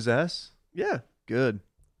legal to possess? Yeah. Good.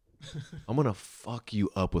 I'm gonna fuck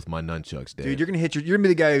you up with my nunchucks, Dave. Dude, you're gonna be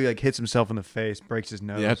the guy who like hits himself in the face, breaks his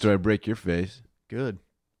nose. Yeah, after I break your face. Good.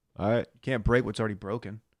 All right. You can't break what's already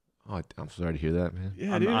broken. Oh, I'm sorry to hear that, man.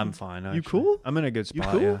 Yeah, I'm, dude. I'm fine. You actually. cool? I'm in a good You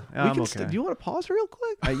spot. cool? Yeah, We I'm can okay. do you want to pause real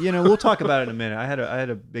quick? We'll talk about it in a minute. I had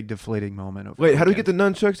a big deflating moment. Over Wait, the how do we get weekend. the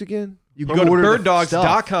nunchucks again? You can go to order the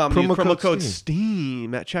birddogs.com and use Promo promo code code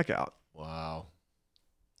STEAM at checkout. Wow.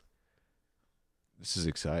 This is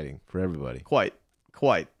exciting for everybody. Quite.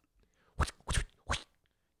 That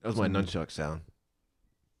was my nunchuck sound.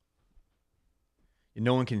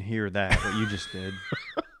 No one can hear that. What you just did.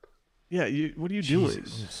 Yeah, what are you doing?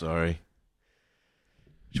 Jesus. Sorry.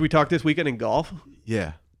 Should we talk this weekend in golf?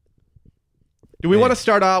 Yeah. Do we Man. want to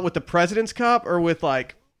start out with the President's Cup or with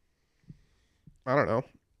like, I don't know.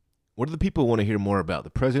 What do the people want to hear more about? The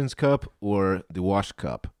President's Cup or the Wash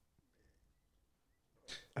Cup?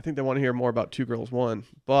 I think they want to hear more about Two Girls One.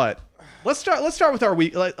 But let's start with our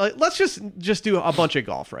week. Let's just do a bunch of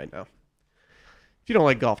golf right now. If you don't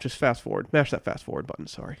like golf, just fast forward. Mash that fast forward button.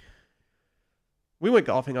 Sorry. We went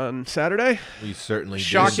golfing on Saturday. We certainly did.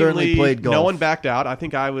 Shockingly, Certainly played golf. no one backed out. I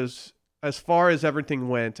think I was, as far as everything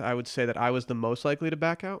went, I would say that I was the most likely to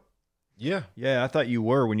back out. Yeah. Yeah, I thought you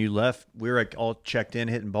were when you left. We were like all checked in,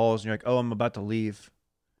 hitting balls, and you're like, "Oh, I'm about to leave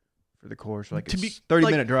for the course." Like it's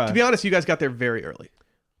 30-minute drive. To be honest, you guys got there very early.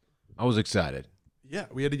 I was excited. Yeah,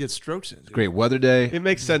 we had to get strokes in. Great weather day. It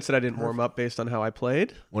makes sense that I didn't warm up based on how I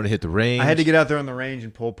played. Want to hit the range. I had to get out there on the range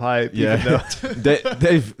and pull pipe. even Yeah.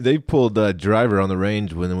 though- they pulled driver on the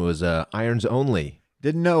range when it was irons only.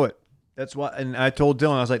 didn't know it. That's why. And I told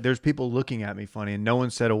Dylan, I was like, "There's people looking at me funny," and no one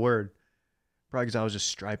said a word. Probably because I was just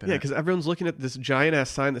striping. Yeah, it. because everyone's looking at this giant ass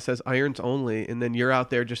sign that says irons only, and then you're out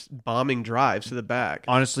there just bombing drives to the back.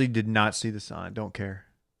 honestly did not see the sign. Don't care.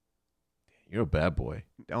 You're a bad boy.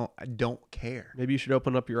 I don't care. Maybe you should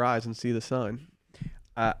open up your eyes and see the sign.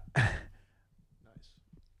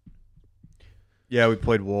 Yeah, we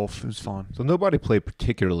played Wolf. It was fun. So nobody played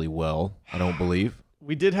particularly well, I don't believe.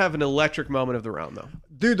 We did have an electric moment of the round, though.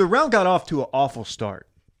 Dude, the round got off to an awful start.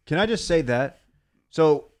 Can I just say that?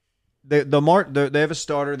 So they have a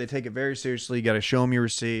starter. They take it very seriously. You got to show them your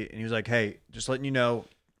receipt. And he was like, "Hey, just letting you know,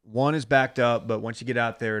 one is backed up, but once you get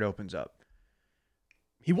out there, it opens up."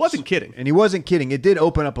 He wasn't kidding. And he wasn't kidding. It did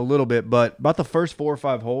open up a little bit, but about the first 4 or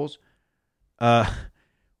 5 holes,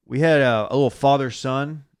 we had a little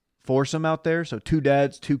father-son foursome out there. So 2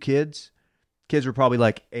 dads, 2 kids. Kids were probably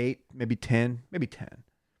like 8, maybe 10, maybe 10.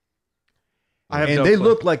 I have And no they clue.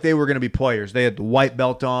 looked like they were going to be players. They had the white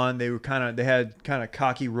belt on. They had kind of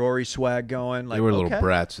cocky Rory swag going. Like, They were okay. little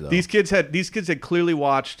brats, though. These kids had clearly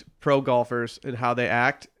watched pro golfers and how they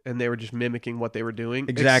act, and they were just mimicking what they were doing,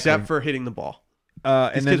 Exactly. except for hitting the ball. These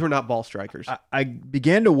And then kids were not ball strikers. I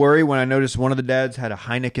began to worry when I noticed one of the dads had a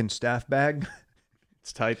Heineken staff bag.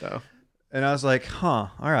 It's tight though. And I was like, huh,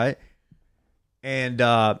 all right. And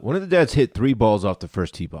One of the dads hit 3 balls off the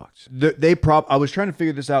first tee box. I was trying to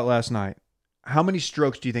figure this out last night. How many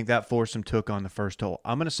strokes do you think that foursome took on the first hole?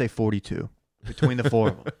 I'm going to say 42 between the 4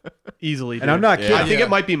 of them. Easily. And I'm not dude. kidding. I think Yeah. it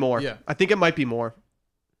might be more. Yeah. I think it might be more.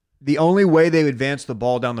 The only way they advanced the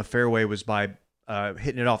ball down the fairway was by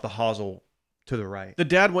hitting it off the hosel to the right. The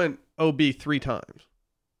dad went OB 3 times.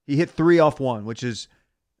 He hit 3 off 1, which is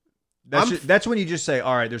I'm- that's when you just say,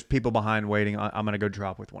 all right, there's people behind waiting. I'm going to go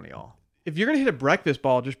drop with one of y'all. If you're gonna hit a breakfast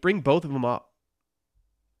ball, just bring both of them up.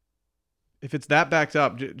 If it's that backed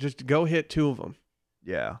up, just go hit 2 of them.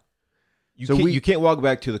 Yeah. You can't walk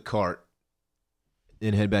back to the cart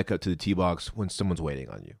and head back up to the tee box when someone's waiting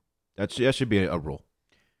on you. That should be a rule.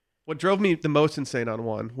 What drove me the most insane on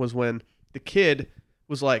one was when the kid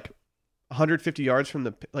was like 150 yards from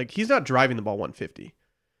the, like, he's not driving the ball 150,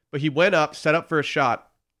 but he went up, set up for a shot,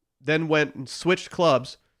 then went and switched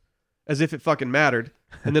clubs as if it fucking mattered,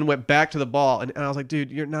 and then went back to the ball. And I was like,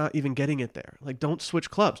 dude, you're not even getting it there. Like, don't switch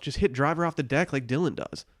clubs. Just hit driver off the deck like Dylan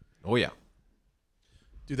does. Oh, yeah.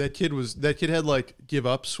 Dude, that kid had like give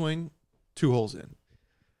up swing 2 holes in.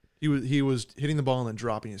 He was hitting the ball and then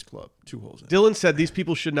dropping his club 2 holes in. Dylan said these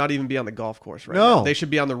people should not even be on the golf course right No. now. They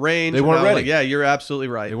should be on the range. They And weren't I was ready. like, yeah, you're absolutely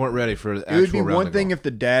right. They weren't ready for the It would actual be round one of thing golf. if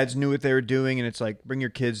the dads knew what they were doing and it's like, bring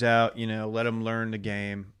your kids out, let them learn the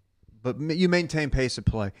game. But you maintain pace of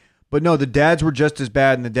play. But no, the dads were just as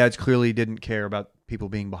bad, and the dads clearly didn't care about people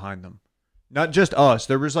being behind them. Not just us.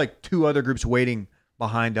 There was like 2 other groups waiting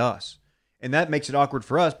behind us. And that makes it awkward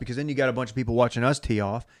for us because then you got a bunch of people watching us tee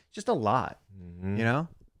off. It's just a lot, you know?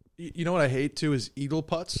 You know what I hate too is eagle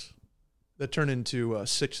putts that turn into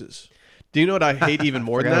 6s. Do you know what I hate even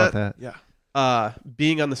more than Forgot that? about Yeah.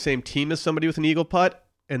 Being on the same team as somebody with an eagle putt,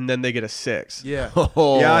 and then they get a 6. Yeah.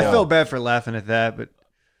 Oh, Yeah, I felt bad for laughing at that, but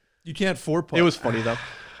You can't 4-putt. It was funny though.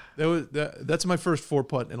 That's my first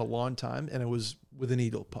 4-putt in a long time, and it was with an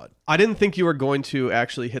eagle putt. I didn't think you were going to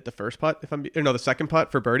actually hit the first putt, the second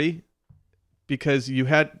putt for birdie, because you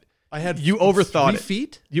had I had You overthought 3 it.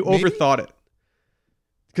 feet. you maybe? overthought it,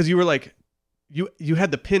 because you were like, you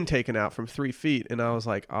had the pin taken out from 3 feet, and I was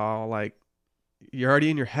like, oh, like you're already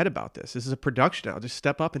in your head about this. This is a production now. Just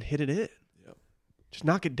step up and hit it in. Yep. Just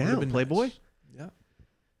knock it Would've down, been Playboy. nice. Yeah.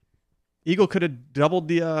 Eagle could have doubled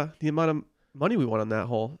the amount of money we won on that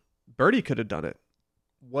hole. Birdie could have done it,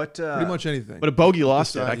 what Pretty much anything. but a bogey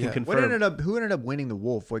lost it. Decide, I can yeah. confirm. who ended up winning the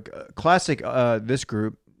Wolf? Like classic this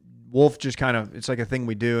group. Wolf just kind of it's like a thing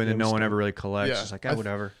we do and then Yeah, no we one still- ever really collects. Yeah. It's like I-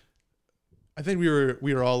 whatever. I think we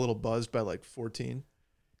were all a little buzzed by like 14.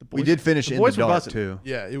 The We boys- did finish the in boys the were dark buzzing. too.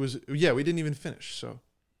 Yeah, it was. Yeah, we didn't even finish. So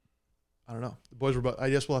I don't know. The boys were. I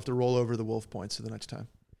guess we'll have to roll over the Wolf points to the next time.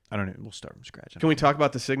 I don't know. We'll start from scratch. Can we talk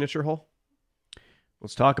about the signature hole?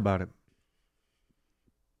 Let's talk about it.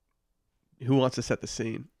 Who wants to set the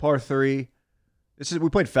scene? Par 3. We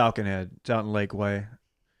played Falcon Head. It's out in Lakeway.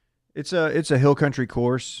 It's a hill country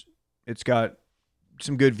course. It's got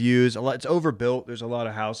some good views. It's overbuilt. There's a lot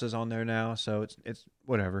of houses on there now, so it's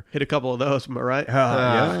whatever. Hit a couple of those, am I right?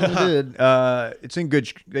 Yeah, I did. It's in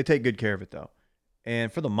good. They take good care of it though,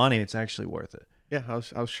 and for the money, it's actually worth it. Yeah, I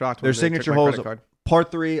was shocked. Their when they signature took my holes, credit card. par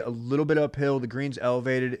 3, a little bit uphill. The green's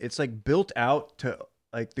elevated. It's like built out to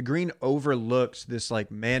like the green overlooks this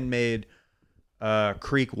like man-made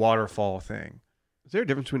creek waterfall thing. Is there a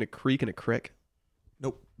difference between a creek and a crick?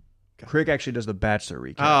 Nope. Crick actually does the bachelor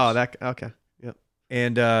recaps. Oh, that okay. Yep.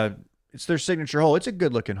 And it's their signature hole. It's a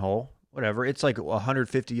good looking hole. Whatever. It's like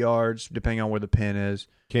 150 yards, depending on where the pin is.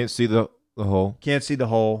 Can't see the hole. Can't see the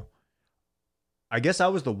hole. I guess I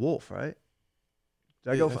was the wolf, right?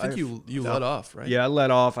 Did I go? I think you let off, right? Yeah, I let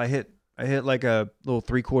off. I hit like a little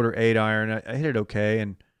 3/4 8 iron. I hit it okay,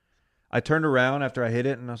 and I turned around after I hit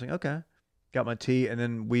it, and I was like, okay, got my tee, and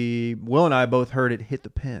then Will and I both heard it hit the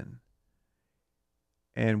pin,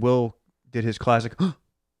 and Will did his classic.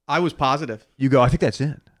 I was positive. You go. I think that's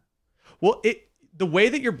in. Well, the way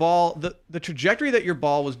that your ball, the trajectory that your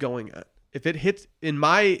ball was going at, if it hits, in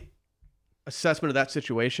my assessment of that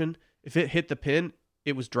situation, if it hit the pin,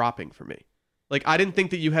 it was dropping for me. Like, I didn't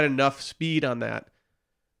think that you had enough speed on that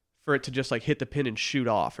for it to just like hit the pin and shoot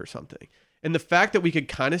off or something. And the fact that we could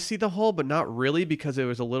kind of see the hole, but not really because there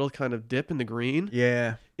was a little kind of dip in the green.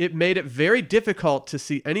 Yeah. It made it very difficult to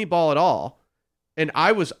see any ball at all. And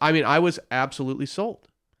I was absolutely sold.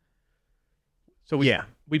 So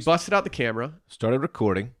we busted out the camera. Started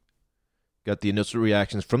recording. Got the initial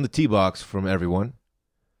reactions from the tee box from everyone.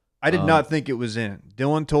 I did not think it was in.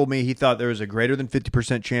 Dylan told me he thought there was a greater than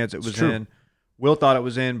 50% chance it was true. in. Will thought it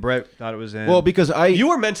was in. Brett thought it was in. Well, because You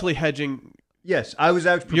were mentally hedging. yes, I was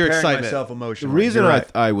actually Your preparing excitement. myself the emotionally. reason You're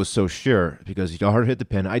right. I was so sure, because y'all heard hit the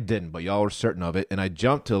pin, I didn't, but y'all were certain of it, and I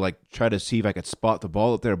jumped to like try to see if I could spot the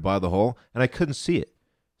ball up there by the hole, and I couldn't see it.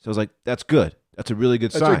 So I was like, that's good. That's a really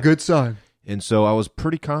good sign. sign. And so I was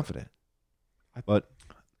pretty confident. But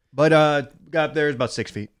But got up there, it was about 6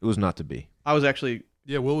 feet. it was not to be. I was actually,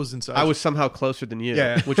 Yeah, Will was inside. I was somehow closer than you,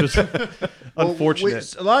 Yeah. which was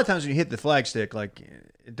unfortunate. A lot of times when you hit the flagstick, like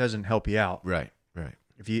it doesn't help you out. Right.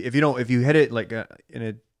 If you hit it like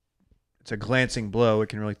it's a glancing blow, it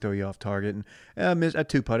can really throw you off target. And I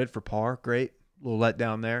 2-putted for par, great, little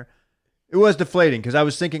letdown there. It was deflating because I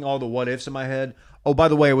was thinking all the what ifs in my head. Oh, by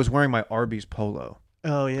the way, I was wearing my Arby's polo,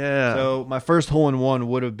 Oh, yeah. so my first hole in one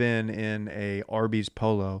would have been in a Arby's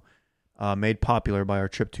polo, made popular by our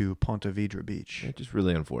trip to Ponte Vedra Beach. It's just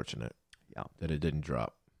really unfortunate that it didn't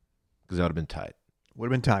drop, because that would have been tight. Would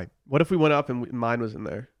have been tight. What if we went up and mine was in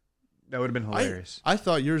there? That would have been hilarious. I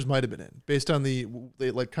thought yours might have been in based on they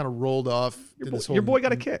like kind of rolled off. Your boy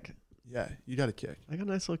got a kick. Yeah, you got a kick. I got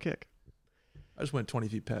a nice little kick. I just went 20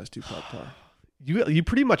 feet past 2-putt par. You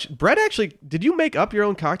pretty much, Brett, actually, did you make up your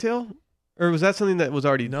own cocktail? Or was that something that was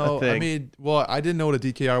already a No, thing? I didn't know what a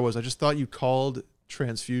DKR was. I just thought you called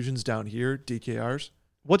transfusions down here DKRs.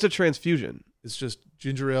 What's a transfusion? It's just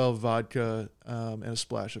ginger ale, vodka, and a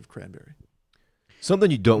splash of cranberry. Something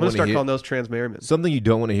you I'm don't going to want to start hear. calling those trans merriman. Something you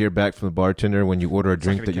don't want to hear back from the bartender when you order a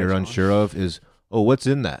drink gonna that you're catch on. unsure of is, oh, what's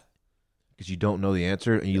in that? Because you don't know the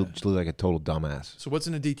answer, and you just look like a total dumbass. So what's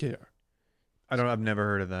in a DKR? I've never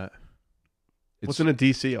heard of that. What's in a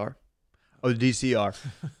DCR? Oh, the DCR.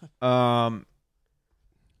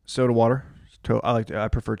 Soda water. I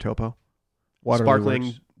prefer Topo. Water Sparkling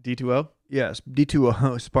works. D2O? Yes,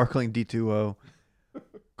 D2O, sparkling D2O.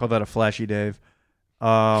 Call that a flashy Dave.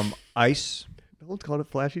 Ice, Don't call it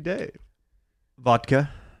Flashy Dave. vodka,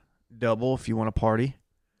 double if you want to party.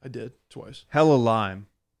 I did twice. Hella lime.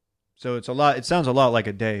 So it's a lot. It sounds a lot like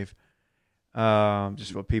a Dave.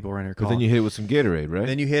 Just what people around here But call. then you hit it with some Gatorade, right?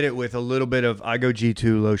 Then you hit it with a little bit of I go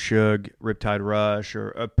G2 low shug, Riptide Rush, or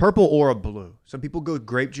a purple or a blue. Some people go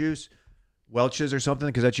grape juice, Welch's or something,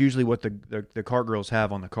 because that's usually what the cart girls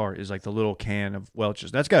have on the cart is like the little can of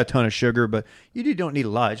Welch's. That's got a ton of sugar, but you don't need a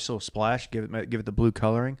lot. Just a little splash, give it the blue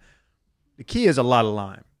coloring. The key is a lot of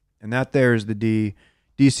lime, and that there is the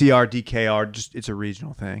DCR, DKR. Just it's a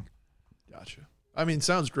regional thing. Gotcha. I mean,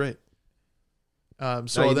 sounds great. Now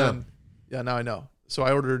So you then, know. yeah, now I know. So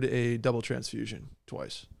I ordered a double transfusion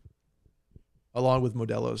twice, along with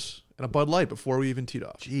Modelo's and a Bud Light before we even teed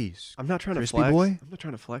off. Jeez, I'm not trying to Crispy flex. boy? I'm not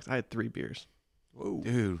trying to flex. I had 3 beers. Whoa.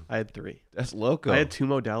 Dude, I had 3. that's loco. I had 2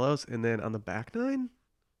 Modelo's, and then on the back 9,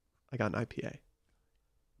 I got an IPA.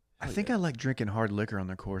 I think I like drinking hard liquor on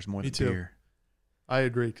the course more Me than too. beer. I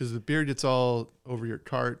agree because the beer gets all over your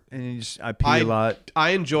cart. And I pee a lot.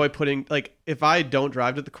 I enjoy putting, like, if I don't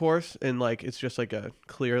drive to the course and, like, it's just, like, a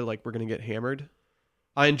clear, like, we're going to get hammered,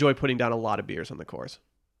 I enjoy putting down a lot of beers on the course.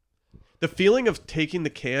 The feeling of taking the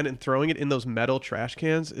can and throwing it in those metal trash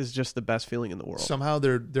cans is just the best feeling in the world. Somehow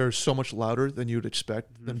they're so much louder than you would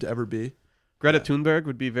expect them to ever be. Greta Thunberg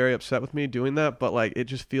would be very upset with me doing that, but like it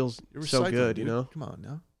just feels You're so recycling, good, dude. you know? Come on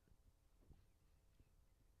now.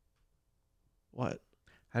 What?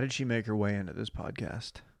 How did she make her way into this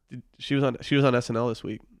podcast? She was on SNL this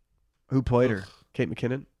week. Who played her? Kate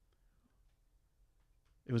McKinnon.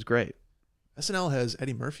 It was great. SNL has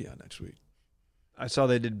Eddie Murphy on next week. I saw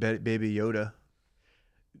they did Baby Yoda.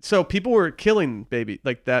 So people were killing Baby,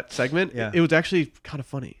 like that segment. Yeah. It was actually kind of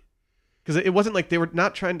funny because it wasn't like they were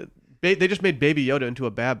not trying to. They just made Baby Yoda into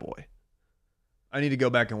a bad boy. I need to go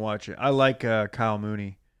back and watch it. I like Kyle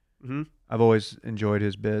Mooney. Mm-hmm. I've always enjoyed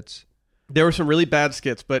his bits. There were some really bad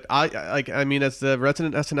skits, but I mean, as the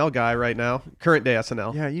resident SNL guy right now, current day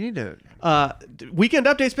SNL. Yeah, you need to. Weekend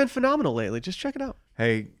Update's been phenomenal lately. Just check it out.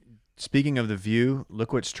 Hey, speaking of The View,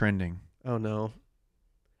 look what's trending. Oh no,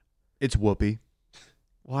 It's Whoopi.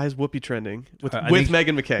 why is Whoopi trending with I with think-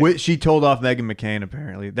 Meghan McCain? She told off Meghan McCain.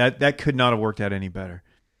 Apparently, that could not have worked out any better.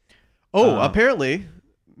 Apparently,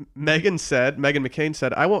 Meghan McCain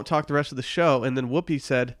said, "I won't talk the rest of the show," and then Whoopi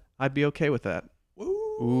said, "I'd be okay with that."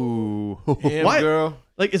 Ooh. Damn, Why- girl.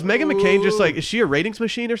 Like, is Meghan McCain just like, is she a ratings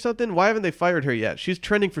machine or something? Why haven't they fired her yet? She's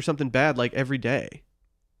trending for something bad like every day.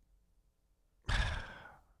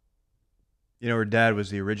 You know, her dad was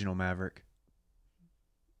the original Maverick.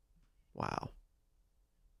 Wow.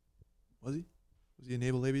 Was he? Was he a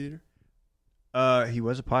naval aviator? He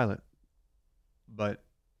was a pilot, but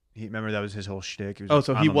remember that was his whole shtick. He was Oh, like,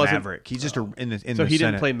 so I'm he a wasn't- Maverick. He's just in the So he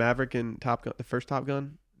Senate. didn't play Maverick in Top Gun, the first Top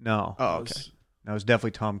Gun? No, Oh, That okay. was that was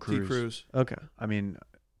definitely Tom T. Cruise. Cruise. Okay. I mean,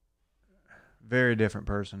 very different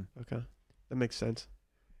person. Okay. That makes sense.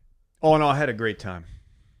 All in all, I had a great time.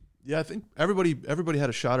 Yeah, I think everybody had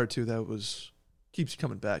a shot or two that keeps you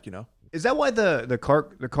coming back. You know. Is that why the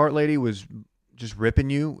cart lady was just ripping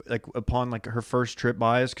you like upon like her first trip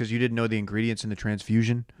by us because you didn't know the ingredients in the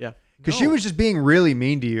transfusion? Yeah. Because she was just being really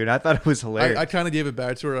mean to you, and I thought it was hilarious. I kind of gave it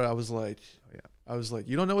back to her. I was like, yeah.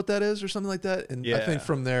 You don't know what that is or something like that. And I Yeah. think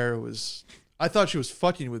from there I thought she was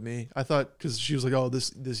fucking with me. I thought because she was like, oh,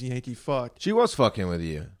 this Yankee fuck. She was fucking with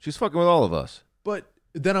you. She's fucking with all of us. But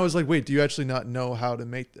then I was like, wait, do you actually not know how to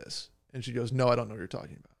make this? And she goes, no, I don't know what you're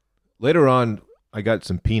talking about. Later on, I got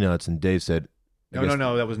some peanuts, and Dave said,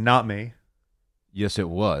 No, that was not me. Yes, it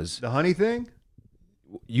was. The honey thing?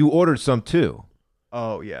 You ordered some too.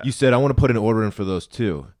 Oh yeah. You said, I want to put an order in for those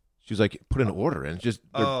too. She was like, put an order in. Just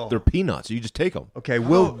they're peanuts. You just take them. Okay,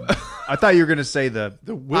 Will. I thought you were gonna say the.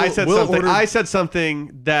 I said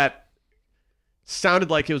something that sounded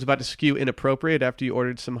like it was about to skew inappropriate after you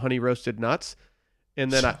ordered some honey roasted nuts. And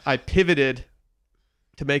then I pivoted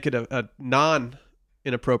to make it a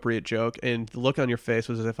non-inappropriate joke. And the look on your face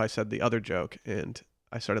was as if I said the other joke. And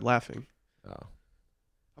I started laughing. Oh.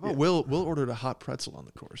 How about Will ordered a hot pretzel on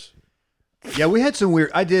the course. Yeah, we had some weird.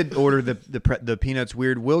 I did order the peanuts.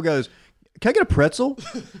 Weird. Will goes, "Can I get a pretzel?"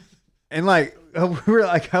 And like we were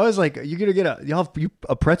like, I was like, "You gonna get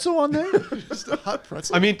a pretzel on there?" Just a hot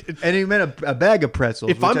pretzel. I mean, And he meant a bag of pretzels.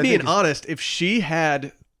 if which I'm I being think is- honest, if she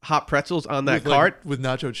had hot pretzels on that with, cart, with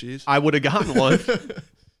nacho cheese. I would have gotten one.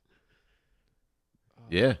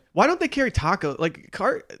 Yeah. Why don't they carry taco? Like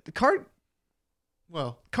cart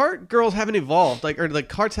Well, girls haven't evolved, like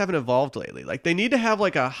carts haven't evolved lately. Like they need to have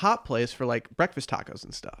like a hot place for like breakfast tacos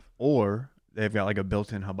and stuff. or they've got like a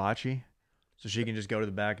built-in hibachi, so she can just go to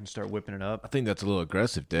the back and start whipping it I up. think that's a little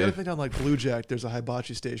aggressive, you gotta Dave. think on like Blue Jack, there's a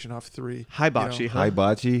hibachi station off 3. Hibachi, huh?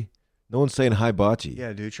 Hibachi? No one's saying hibachi.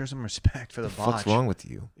 Yeah, dude, show some respect for the What the fuck's botch. wrong with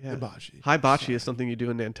you? Yeah. Hibachi. Hibachi is something you do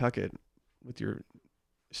in Nantucket with your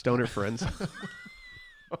stoner friends.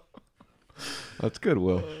 That's good,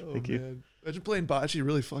 Will. Thank you. Man. Imagine playing bocce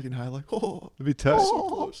really fucking high, like, oh, It'd be tough. so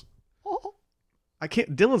close. I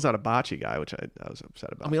can't. Dylan's not a bocce guy, which I was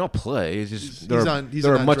upset about. I mean, I'll play. It's just He's there are, on- he's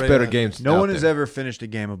there on are much Andrea. better games. No out one has there. ever finished a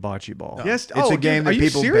game of bocce ball. No. yes, It's a game are that you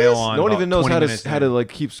people serious? bail on. No one about even knows 20 how minutes to in. like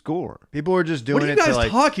keep score. People are just What doing are you it to guys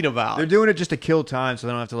like. talking about? They're doing it just to kill time, so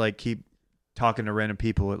they don't have to like keep talking to random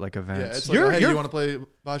people at like Yeah, events. it's like, You're- hey, you're- you want to play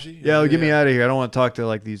bocce? Yeah, get me out of here. I don't want to talk to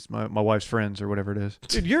like these my wife's friends or whatever it is.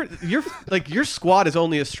 Dude, you're like your squad is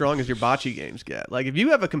only as strong as your bocce games get. Like if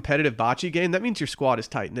you have a competitive bocce game, that means your squad is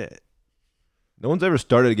tight knit. No one's ever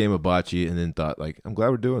started a game of bocce and then thought like, I'm glad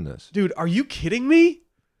we're doing this. Dude, are you kidding me?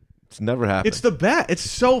 It's never happened. It's the bet. It's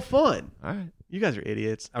so fun. All right. You guys are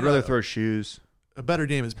idiots. I'd rather throw shoes. A better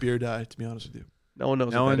game is beer die, to be honest with you. No one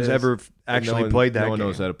knows. No what that one's is. ever actually played that No one game.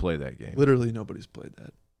 knows how to play that game. Literally, nobody's played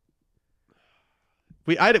that.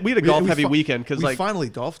 We had a golf heavy fi- weekend because we like finally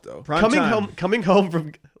golfed though. Prime coming home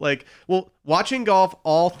from like watching golf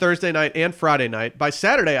all Thursday night and Friday night. By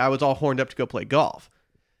Saturday, I was all horned up to go play golf.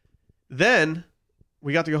 Then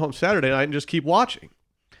we got to go home Saturday night and just keep watching.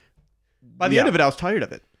 By the end of it, I was tired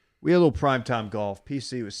of it. We had a little primetime golf.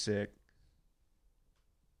 PC was sick.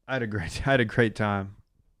 I had a great time.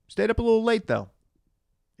 Stayed up a little late though.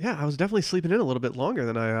 Yeah, I was definitely sleeping in a little bit longer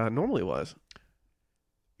than I normally was.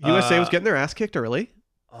 USA was getting their ass kicked early.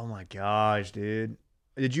 Oh my gosh, dude!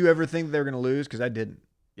 Did you ever think they were gonna lose? Because I didn't.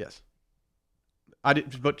 Yes. I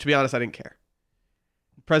did, but to be honest, I didn't care.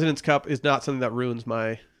 President's Cup is not something that ruins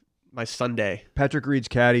my Sunday. Patrick Reed's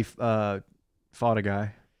caddy fought a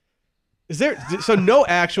guy. Is there so no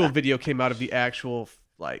actual video came out of the actual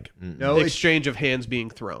like No, exchange of hands being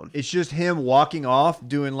thrown? It's just him walking off,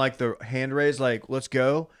 doing like the hand raise, like let's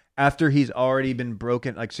go. After he's already been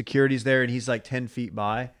broken, like security's there, and he's like 10 feet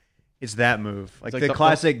by. It's that move, like like the the-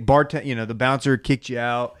 classic bartender. The bouncer kicked you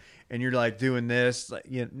out, and you're like doing this. Like,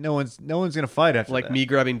 no one's gonna fight after Like that. me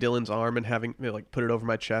grabbing Dylan's arm and having like put it over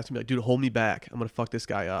my chest and be like, dude, hold me back. I'm gonna fuck this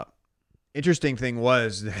guy up. Interesting thing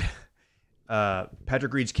was that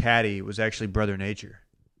Patrick Reed's caddy was actually Brother Nature.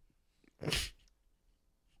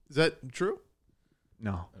 Is that true?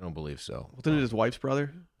 No. I don't believe so. Wasn't it his wife's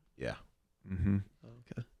brother? Yeah. Mm-hmm.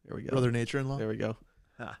 Okay, there we go. Brother nature-in-law. There we go.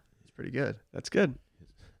 It's pretty good. That's good.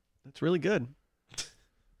 That's really good.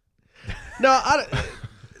 No,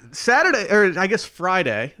 Saturday, or I guess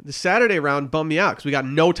Friday, the Saturday round bummed me out because we got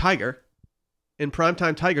no Tiger. And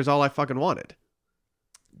primetime Tiger's all I fucking wanted.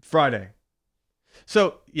 Friday.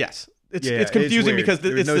 So, yes, it's Yeah, it's it's confusing weird. because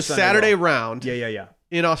There was it's no the Sunday Saturday golf. round Yeah.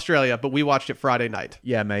 in Australia, but we watched it Friday night.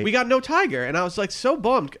 Yeah, mate. We got no Tiger, and I was like so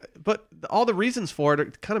bummed. But all the reasons for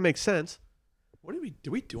it kind of make sense. What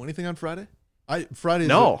did we do anything on Friday? Friday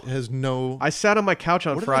No. has no. I sat on my couch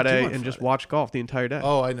on What did I do Friday on and just Friday? watched golf the entire day.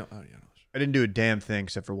 Oh, I know. Oh, yeah. I didn't do a damn thing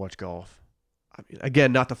except for watch golf. I mean,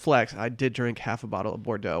 again, not to flex, I did drink half a bottle of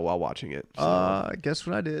Bordeaux while watching it. So. Guess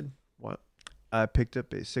what I did? What? I picked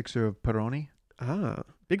up a sixer of Peroni,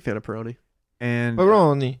 Big fan of Peroni. and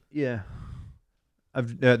Baroni. yeah,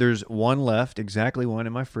 there's one left, exactly one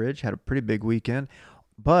in my fridge. Had a pretty big weekend,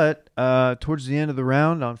 but towards the end of the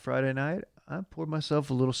round on Friday night, I poured myself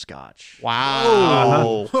a little scotch.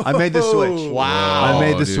 Wow. I made the switch. Wow. I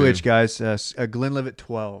made the dude. switch, guys. A Glenlivet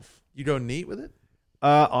 12 You go neat with it?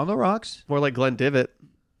 on the rocks. More like Glenn Divot.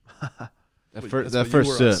 That That's first what you first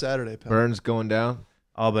were on sip, Saturday, pal. Burns going down.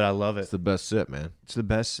 Oh, but I love It's it. the best sip, man. It's the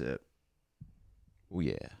best sip. Oh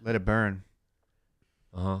yeah. Let it burn.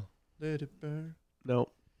 Uh huh. Let it burn. No,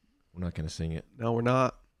 We're not gonna sing it. no, we're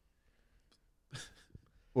not.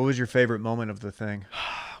 What was your favorite moment of the thing?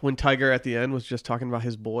 When Tiger at the end was just talking about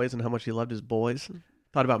his boys and how much he loved his boys.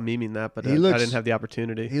 Thought about memeing that, but He I looks- didn't have the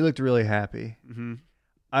opportunity. He looked really happy. Mm-hmm.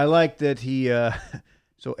 I like that he.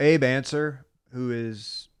 So Abe Answer, who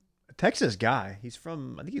is a Texas guy, he's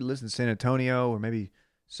from. I think he lives in San Antonio or maybe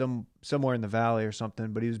somewhere in the valley or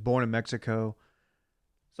something. But he was born in Mexico.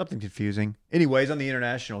 Something confusing. Anyways, on the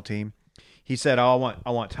international team, he said, "Oh,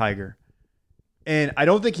 I want Tiger," and I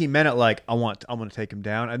don't think he meant it like I'm going to take him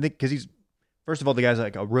down. I think because he's first of all the guy's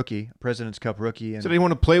like a rookie, President's Cup rookie, and So they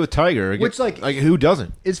want to play with Tiger, Which, like who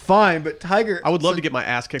doesn't? it's fine. But Tiger, I would love to get my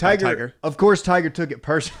ass kicked by Tiger. Of course, Tiger took it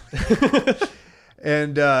personally,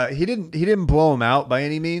 and he didn't blow him out by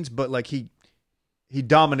any means, but like he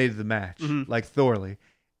dominated the match like thoroughly,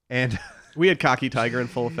 and We had cocky Tiger in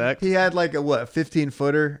full effect. he had like a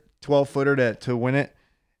 15-footer, 12-footer to win it,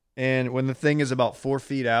 and when the thing is about 4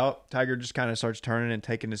 feet out, Tiger just kind of starts turning and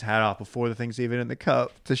taking his hat off before the thing's even in the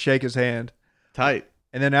cup to shake his hand, Tight.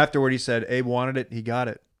 and then afterward he said, "Abe wanted it, he got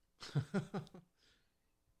it."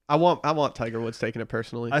 I want Tiger Woods taking it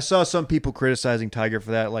personally. I saw some people criticizing Tiger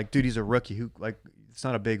for that. Like, dude, he's a rookie. Who like it's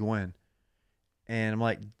not a big win. And I'm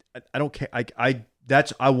like, I don't care.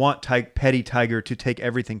 I want petty Tiger to take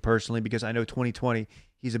everything personally because I know 2020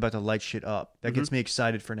 he's about to light shit up. That gets me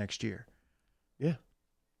excited for next year. Yeah.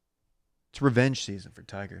 It's revenge season for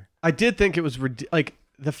Tiger. I did think it was like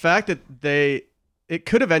the fact that it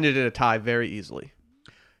could have ended in a tie very easily.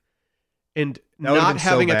 And That would've not been so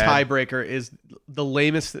having a bad. tiebreaker is the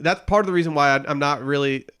lamest. That's part of the reason why I'm not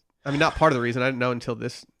really. I mean, not part of the reason. I didn't know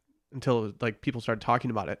until like people started talking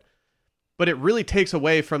about it. But it really takes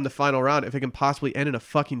away from the final round if it can possibly end in a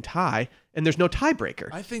fucking tie and there's no tiebreaker.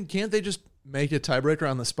 I think can't they just make a tiebreaker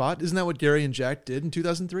on the spot? Isn't that what Gary and Jack did in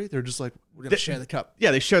 2003? They're just like, we're gonna share the cup. Yeah,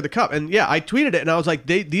 they share the cup, and yeah, I tweeted it, and I was like,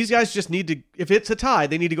 these guys just need to. If it's a tie,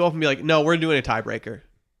 they need to go up and be like, no, we're doing a tiebreaker.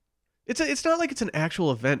 It's not like it's an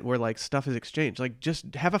actual event where like stuff is exchanged. Like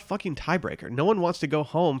just have a fucking tiebreaker. No one wants to go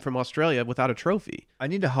home from Australia without a trophy. I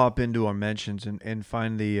need to hop into our mentions and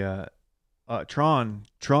find the Tron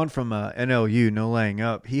from NLU, No Laying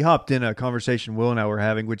Up. He hopped in a conversation Will and I were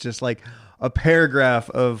having, which is like a paragraph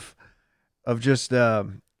of just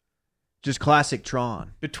classic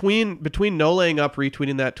Tron. Between No Laying Up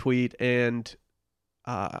retweeting that tweet and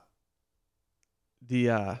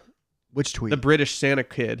Which tweet? the British Santa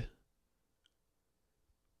kid,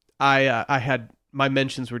 I had my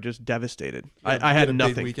mentions were just devastated. I had a big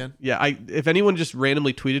nothing. weekend. Yeah, if anyone just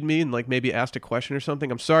randomly tweeted me and like maybe asked a question or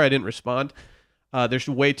something, I'm sorry I didn't respond. There's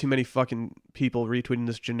way too many fucking people retweeting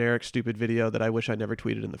this generic stupid video that I wish I never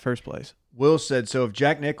tweeted in the first place. Will said, so if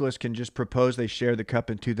Jack Nicklaus can just propose they share the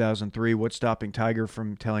cup in 2003, what's stopping Tiger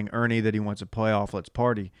from telling Ernie that he wants a playoff? Let's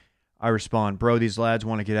party. I respond, bro, these lads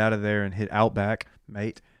want to get out of there and hit Outback,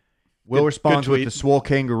 mate. Will responds good with tweet. the swole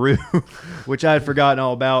kangaroo, which I had forgotten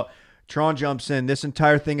all about. Tron jumps in. This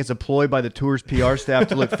entire thing is a ploy by the tour's PR staff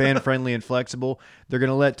to look fan-friendly and flexible. They're going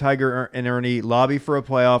to let Tiger and Ernie lobby for a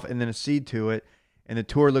playoff and then accede to it. And the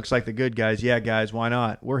tour looks like the good guys. Yeah, guys, why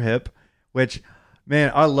not? We're hip. Which,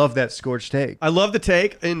 man, I love that scorched take. I love the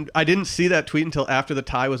take, and I didn't see that tweet until after the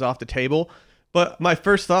tie was off the table. But my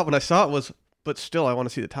first thought when I saw it was, but still, I want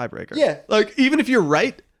to see the tiebreaker. Yeah. Like, even if you're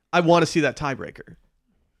right, I want to see that tiebreaker.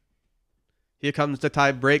 Here comes the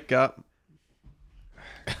tie breakup.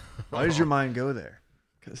 Why does your mind go there?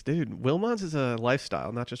 Because, dude, Wilmont's is a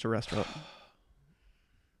lifestyle, not just a restaurant.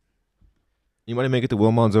 You might make it to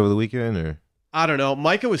Wilmons over the weekend, or I don't know.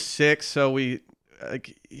 Micah was sick, so he's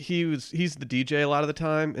the DJ a lot of the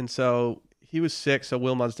time, and so he was sick, so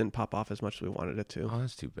Wilmont's didn't pop off as much as we wanted it to. oh,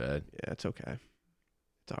 that's too bad. Yeah, it's okay.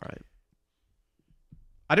 It's all right.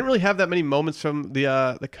 I didn't really have that many moments from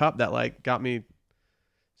the cup that like got me.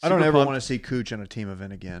 I don't super ever pumped. want to see Cooch on a team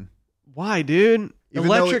event again. Why, dude? Even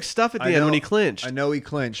though Electric stuff at the end when he clinched. I know he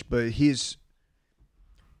clinched, but he's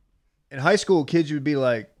in high school. Kids would be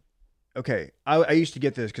like, okay, I used to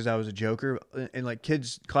get this because I was a joker, and like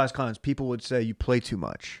kids, class clowns, people would say you play too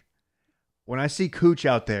much. When I see Cooch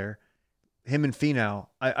out there, him and Finau,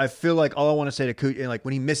 I feel like all I want to say to Cooch, and like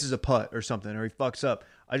when he misses a putt or something or he fucks up,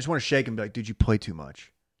 I just want to shake him and be like, dude, you play too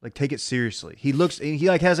much. Like, take it seriously. He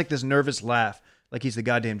like has like this nervous laugh, like he's the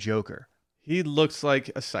goddamn Joker. He looks like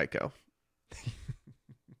a psycho.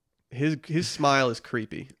 His smile is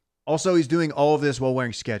creepy. Also, he's doing all of this while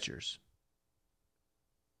wearing Skechers.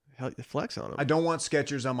 Hell, the flex on him. I don't want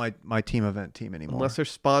Skechers on my team event team anymore. Unless they're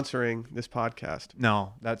sponsoring this podcast.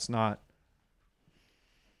 No, that's not.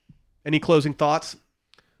 Any closing thoughts?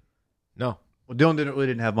 No, Well, Dylan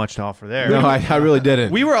didn't have much to offer there. no, I really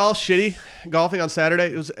didn't. We were all shitty golfing on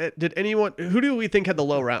Saturday. It was. Who do we think had the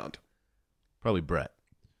low round? Probably Brett.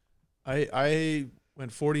 I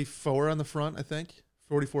went 44 on the front, I think.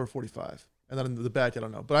 44 or 45. And then in the back, I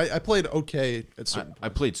don't know. But I played okay at certain I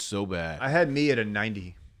points. played so bad. I had me at a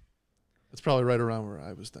 90. That's probably right around where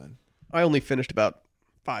I was then. I only finished about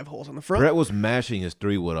 5 holes on the front. Brett was mashing his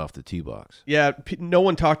 3-wood off the tee box. Yeah, no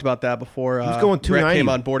one talked about that before. He was going Brett 290. came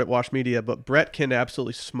on board at Wash Media, but Brett can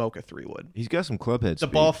absolutely smoke a 3-wood. He's got some club head The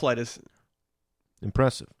speed. ball flight is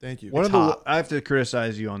Impressive. Thank you. I have to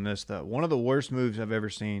criticize you on this though. One of the worst moves I've ever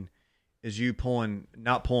seen is you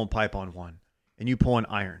not pulling pipe on one, and you pulling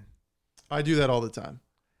iron. I do that all the time.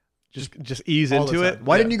 just ease All the into time. it.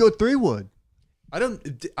 Why Yeah. didn't you go 3-wood? I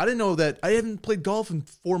didn't know that. I haven't played golf in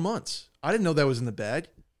 4 months. I didn't know that was in the bag.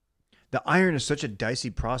 The iron is such a dicey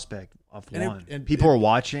prospect off And one. and people are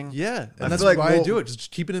watching. Yeah, I and that's feel like why I more- do it.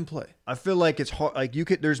 Just keep it in play. I feel like it's hard. Like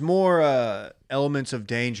there's more elements of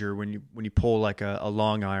danger when you pull like a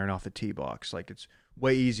long iron off the tee box. Like it's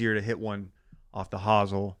way easier to hit one off the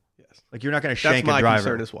hosel. Yes. Like you're not going to That's shank my a driver.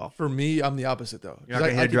 concern as well. For me, I'm the opposite though. You're not 'Cause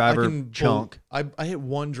gonna hit a I driver can chunk. I hit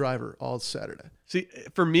one driver all Saturday. See,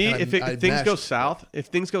 for me, And if I things mashed go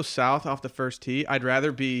it. south, off the first tee, I'd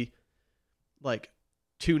rather be like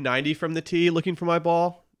 290 from the tee looking for my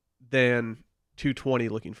ball than 220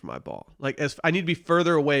 looking for my ball. Like I need to be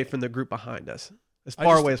further away from the group behind us, as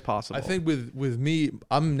far away as possible. I think with me,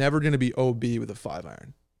 I'm never going to be OB with a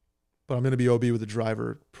 5-iron, but I'm going to be OB with a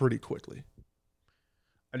driver pretty quickly.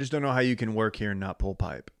 I just don't know how you can work here and not pull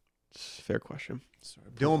pipe. It's a fair question. Sorry,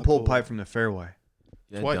 Dylan pulled pipe from the fairway.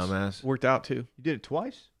 Yeah, Twice. dumbass. Worked out too. You did it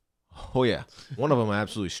twice? Oh, yeah. One of them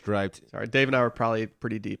absolutely striped. Sorry, Dave and I were probably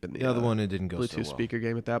pretty deep in The other one, it didn't go Bluetooth so well. speaker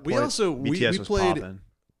game at that We point. also we BTS was played. popping.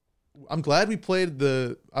 I'm glad we played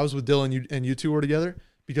I was with Dylan and you two were together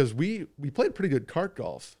because we played pretty good cart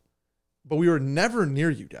golf, but we were never near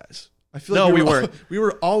you guys. I feel like No, we weren't. We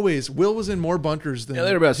were always. Will was in more bunkers than Yeah,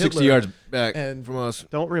 they're about 60 Hitler. yards back And- from us.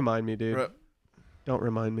 Don't remind me, dude. Right. Don't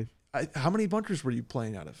remind me. How many bunkers were you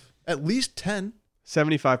playing out of? At least 10.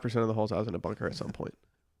 75% of the holes I was in a bunker at some point.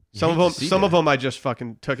 You Some hate of to them, see that. I just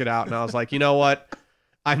fucking took it out, and I was like, you know what?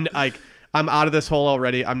 I'm out of this hole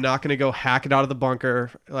already. I'm not gonna go hack it out of the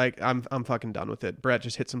bunker. Like I'm fucking done with it. Brett,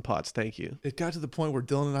 just hit some putts. Thank you. It got to the point where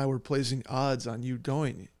Dylan and I were placing odds on you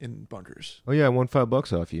going in bunkers. Oh yeah, I won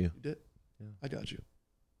 $5 off you. You did? Yeah. I got you.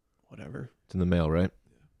 Whatever. It's in the mail, right?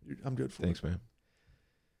 I'm good for Thanks, it. man.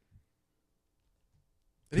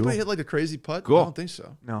 Anybody Cool. hit like a crazy putt? Cool. I don't think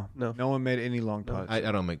so. No, No. no one made any long No. putts. I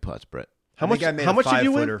don't make putts, Brett. How I much? think I made How a much did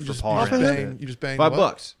you win? 5-footer You for par. you just banged $5.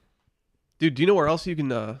 what? Dude, do you know where else you can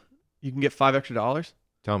get $5 extra?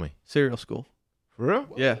 Tell me. Cereal school. For real?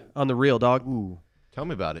 Yeah, on the real dog. Ooh. Tell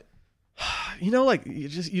me about it. You know, like you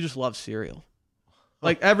just love cereal.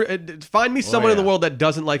 Like find me someone in the yeah. world that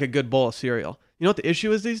doesn't like a good bowl of cereal. You know what the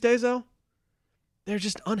issue is these days though? They're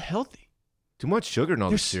just unhealthy. Too much sugar in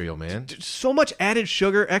all this There's- cereal, man. There's so much added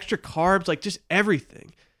sugar, extra carbs, like just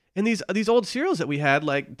everything. And these old cereals that we had,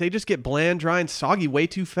 like they just get bland, dry, and soggy way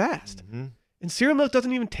too fast. Mm-hmm. And cereal milk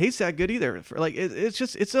doesn't even taste that good either.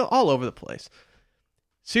 It's all over the place.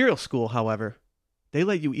 Cereal School, however, they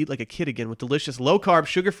let you eat like a kid again with delicious, low carb,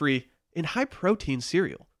 sugar free, and high protein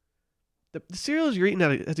cereal. The cereals you're eating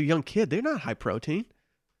as a young kid, they're not high protein.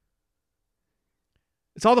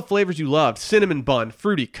 It's all the flavors you loved: cinnamon bun,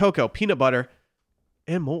 fruity, cocoa, peanut butter,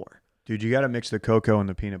 and more. Dude, you got to mix the cocoa and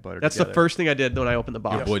the peanut butter That's together. the first thing I did when I opened the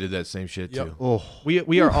Your box. boy did that same shit Yep. too. Oh,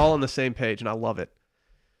 We are all on the same page, and I love it.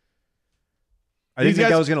 I didn't These think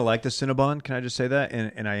guys- I was going to like the Cinnabon. Can I just say that?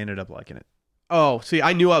 And I ended up liking it. Oh, see,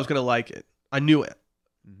 I knew I was going to like it. I knew it.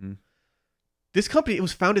 Mm-hmm. This company, it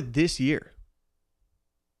was founded this year.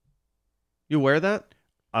 You aware of that?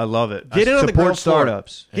 I love it. Get I in on the support ground floor.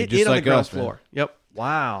 startups. Hey, Get just in on like the ground us, man. floor. Yep.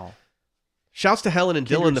 Wow. Shouts to Helen and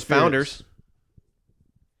Dylan, Kindred the spirits. founders.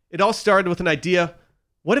 It all started with an idea.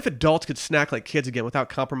 What if adults could snack like kids again without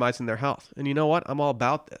compromising their health? And you know what? I'm all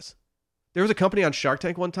about this. There was a company on Shark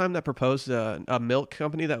Tank one time that proposed a milk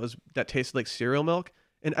company that tasted like cereal milk,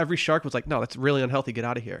 and every shark was like, "No, that's really unhealthy. Get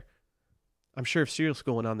out of here." I'm sure if Cereal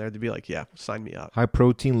School went on there, they'd be like, "Yeah, sign me up." High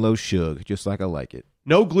protein, low sugar, just like I like it.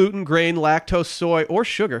 No gluten, grain, lactose, soy, or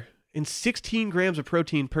sugar, and 16 grams of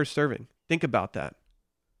protein per serving. Think about that.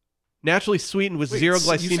 Naturally sweetened with zero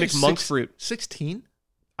glycemic monk fruit. 16?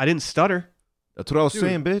 I didn't stutter. That's what I was Dude.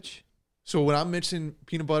 saying, bitch. So when I'm mixing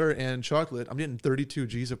peanut butter and chocolate, I'm getting 32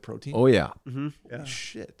 G's of protein. Oh yeah, hmm Holy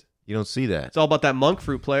shit. you don't see that. It's all about that monk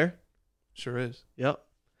fruit, player. Sure is. Yep.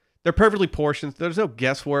 They're perfectly portioned. There's no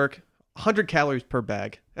guesswork. 100 calories per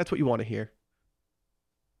bag. That's what you want to hear.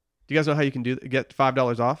 Do you guys know how you can get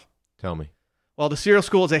 $5 off? Tell me. Well, the Cereal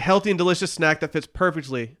School is a healthy and delicious snack that fits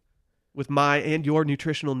perfectly with my and your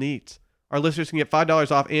nutritional needs. Our listeners can get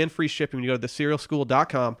 $5 off and free shipping when you go to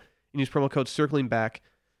thecerealschool.com and use promo code CirclingBack.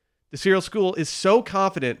 The Cereal School is so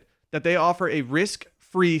confident that they offer a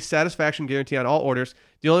risk-free satisfaction guarantee on all orders.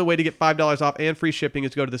 The only way to get $5 off and free shipping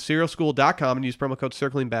is to go to thecerealschool.com and use promo code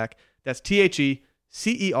CirclingBack. That's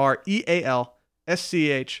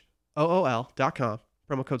TheCerealSchool.com.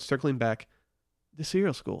 Promo code CirclingBack. The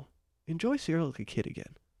Cereal School. Enjoy cereal like a kid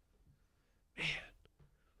again. Man.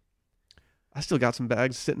 I still got some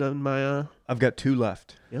bags sitting on my I've got 2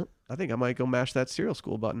 left. Yep. I think I might go mash that Cereal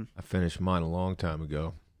School button. I finished mine a long time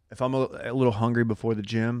ago. If I'm a little hungry before the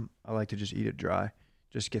gym, I like to just eat it dry.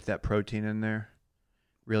 Just get that protein in there.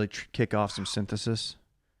 Really kick off some synthesis.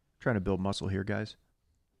 Trying to build muscle here, guys.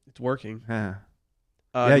 It's working. Yeah,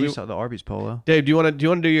 Do you we- saw the Arby's polo. Dave, do you want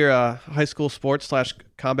to do your high school sports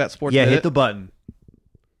 / combat sports? Yeah, minute? hit the button.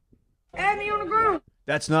 Add me on the ground.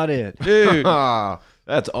 That's not it. dude.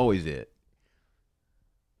 That's always it.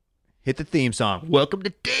 Hit the theme song. Welcome to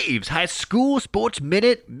Dave's High School Sports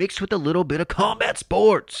Minute mixed with a little bit of combat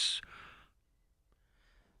sports.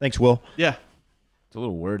 Thanks, Will. Yeah, It's a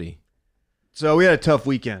little wordy. So we had a tough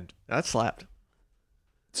weekend. that slapped.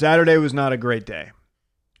 Saturday was not a great day.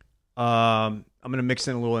 I'm going to mix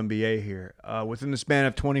in a little NBA here. Within the span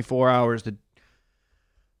of 24 hours, the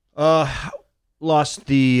lost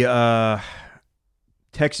the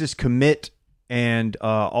Texas commit and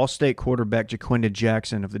all-state quarterback Jaquinda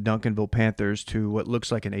Jackson of the Duncanville Panthers to what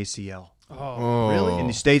looks like an ACL. Oh, really? In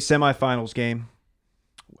the state semifinals game,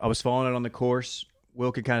 I was following it on the course.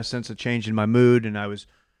 Will could kind of sense a change in my mood, and I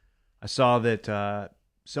saw that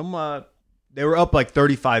they were up like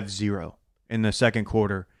 35-0 in the second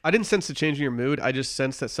quarter. I didn't sense the change in your mood. I just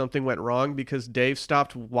sensed that something went wrong because Dave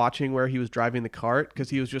stopped watching where he was driving the cart because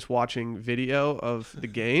he was just watching video of the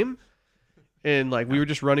game. And like we were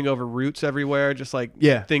just running over roots everywhere, just like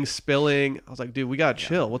things spilling. I was like, dude, we gotta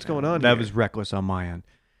chill. What's going on That here? was reckless on my end.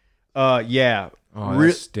 Yeah. Oh, Re-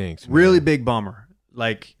 that stinks. Man. Really big bummer.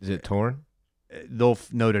 Like Is it torn? they'll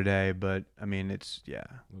know today, but I mean it's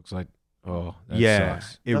Looks like. Oh, that yeah,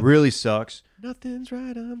 sucks. it really sucks. Nothing's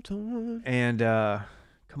right, I'm torn. And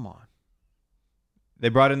come on, they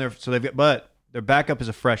brought in but their backup is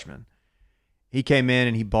a freshman. He came in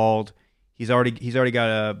and he balled. He's already got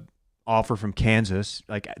a offer from Kansas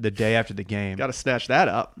like the day after the game. Got to snatch that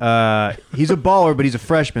up. He's a baller, but he's a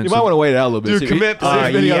freshman. You so- might want to wait out a little bit. Dude, See if he- commit, see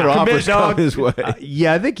if any yeah, other commit, offers come dog. his way.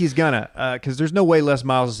 Yeah, I think he's gonna because there's no way Les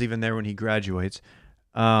Miles is even there when he graduates.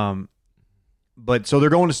 But so they're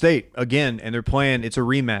going to state again, and they're playing. It's a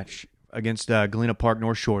rematch against Galena Park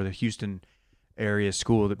North Shore, the Houston area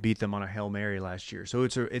school that beat them on a Hail Mary last year. So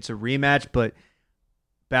it's a rematch, but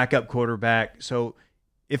backup quarterback. So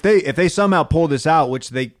if they somehow pull this out, which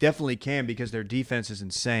they definitely can because their defense is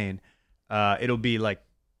insane, it'll be like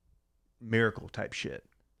miracle type shit.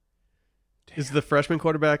 Is the freshman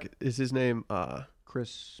quarterback, is his name,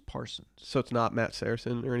 Chris Parsons. so it's not Matt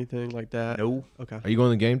Saracen or anything like that? No, Okay. Are you going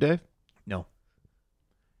to the game, Dave? no.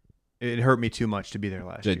 It hurt me too much to be there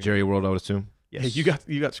last Is that year. Jerry World, I would assume. Yes. Hey,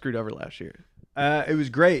 you got screwed over last year. It was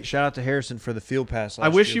great. Shout out to Harrison for the field pass. I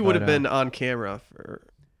last wish year, you would have but, been on camera for.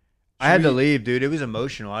 I had to leave, dude. It was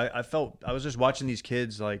emotional. I felt I was just watching these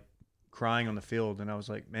kids like crying on the field, and I was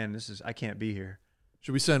like, man, I can't be here.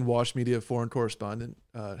 Should we send Wash Media foreign correspondent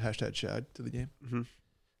 #Chad to the game? Mhm.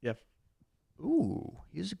 Yeah. Ooh,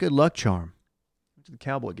 he's a good luck charm. Went to the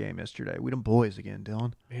Cowboy game yesterday. We them boys again,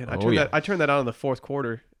 Dylan. Man, Oh, I turned that on in the fourth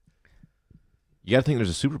quarter. You got to think there's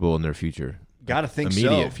a Super Bowl in their future. Got to think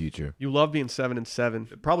Immediate so. future. You love being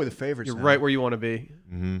 7-7. Probably the favorites. You're now. right where you want to be.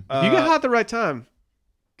 Mm-hmm. You get hot at the right time.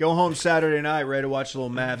 Go home Saturday night, ready to watch a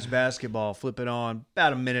little Mavs basketball. Flip it on.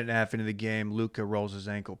 About a minute and a half into the game, Luka rolls his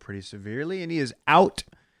ankle pretty severely, and he is out.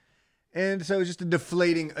 And so it's just a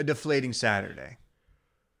deflating Saturday.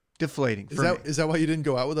 Deflating. For me. Is that why you didn't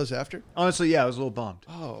go out with us after? Honestly, yeah, I was a little bummed.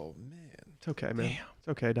 Oh man, It's okay, man. It's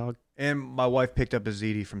okay, dog. And my wife picked up a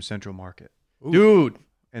ziti from Central Market, Dude,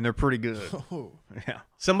 and they're pretty good. oh, Yeah,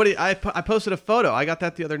 somebody, I posted a photo. I got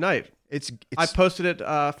that the other night. it's I posted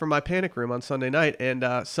it from my panic room on Sunday night, and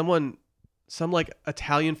some like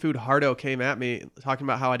Italian food hardo came at me talking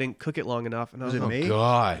about how I didn't cook it long enough, and I Was was it like, me?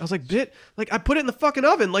 God. I was like, I put it in the fucking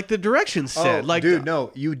oven like the directions said. Like, dude,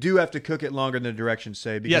 no, you do have to cook it longer than the directions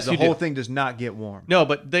say because Yes, the you whole do. thing does not get warm. No,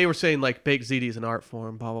 but they were saying like baked ziti is an art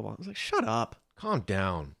form, blah blah blah. I was like, shut up. Calm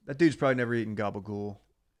down. That dude's probably never eaten gabagool.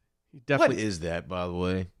 You What definitely is that, by the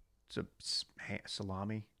way? It's a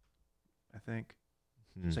salami, I think.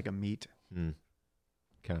 Hmm. It's like a meat.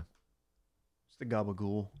 Okay. It's the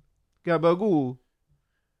gabagool. Gabagool.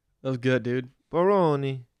 That was good, dude.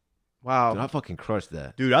 Baroni. Wow. Dude, I fucking crushed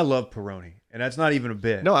that. Dude, I love Peroni, and that's not even a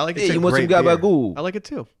bit. No, I like it Hey, too. you want some great beer. gabagool? I like it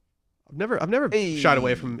too. I've never Hey. shied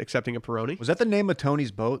away from accepting a Peroni. Was that the name of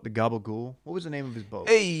Tony's boat, the Gabagool? What was the name of his boat?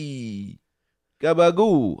 Hey.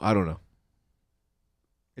 Gabagool. I don't know.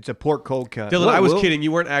 It's a pork cold cut. Dylan, What, I was Will? kidding.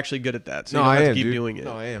 You weren't actually good at that, so No, you don't I have am, to keep dude. doing it.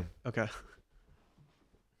 No, I am. Okay.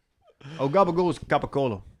 Oh, Gabagool is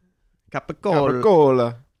Capicola. Capicola.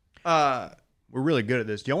 Coca-Cola. We're really good at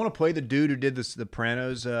this. Do y'all want to play the dude who did the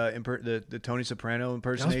Sopranos, the Tony Soprano That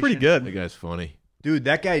impersonation? was pretty good. That guy's funny. Dude,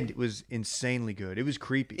 that guy was insanely good. It was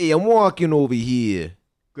creepy. Hey, I'm walking over here.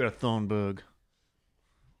 Got a Thornburg.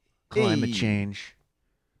 Climate Hey. change.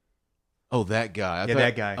 Oh, that guy. Yeah,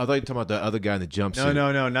 that guy. I thought you were talking about the other guy in the jumpsuit.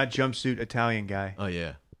 No, not jumpsuit Italian guy. Oh,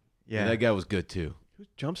 yeah. Yeah, That guy was good, too. Who's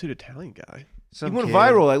jumpsuit Italian guy? Some he went kid.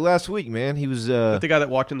 viral like last week, man. He was... That the guy that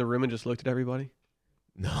walked in the room and just looked at everybody?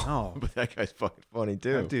 No. Oh, But that guy's fucking funny,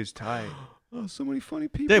 too. that dude's tight. Oh, so many funny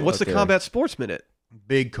people. Dave, what's out the there. Combat Sports Minute?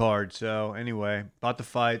 Big card. So anyway, bought the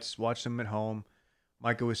fights, watched them at home.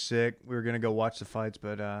 Micah was sick. We were gonna go watch the fights,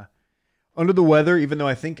 but under the weather. Even though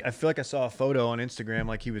I feel like I saw a photo on Instagram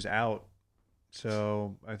like he was out.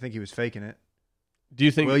 So I think he was faking it. Do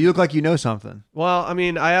you think? Well, you look like you know something. Well, I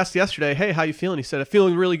mean, I asked yesterday, hey, how you feeling? He said, I'm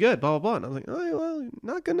feeling really good, blah, blah, blah. And I was like, oh, well,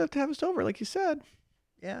 not good enough to have us over, like you said.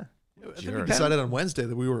 Yeah. I think we Jerk. decided on Wednesday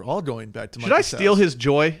that we were all going back to. Should I steal his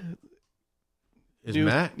joy? Is New-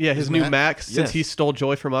 Matt? Yeah, his Is new Matt? Mac, since Yes. he stole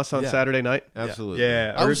joy from us on Yeah. Saturday night. Absolutely.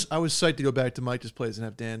 Yeah. I was psyched to go back to Mike's place and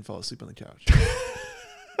have Dan fall asleep on the couch.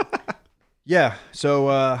 Yeah.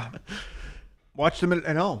 So watch them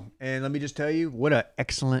at home, and let me just tell you, what an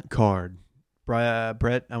excellent card.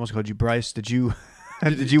 Brett, I almost called you Bryce. Did you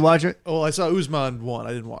did you watch it? Oh, I saw Usman won. I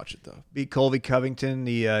didn't watch it though. Beat Colby Covington,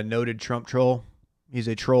 the noted Trump troll. He's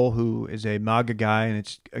a troll who is a MAGA guy, and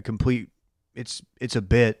it's a complete. It's a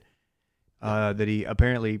bit that he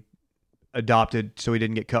apparently adopted, so he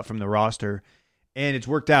didn't get cut from the roster, and it's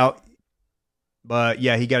worked out. But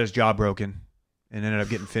yeah, he got his jaw broken, and ended up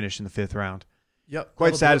getting finished in the 5th round. Yep. Quite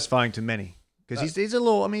That'll do it. satisfying to many, because he's a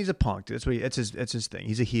little. I mean, he's a punk. That's what. That's his thing.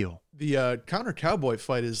 He's a heel. The Conor Cowboy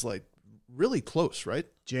fight is like really close, right?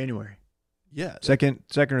 January. Yeah. Second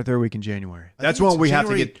or third week in January. I That's think when it's we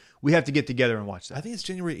January- have to get together and watch that. I think it's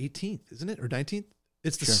January 18th, isn't it? Or 19th?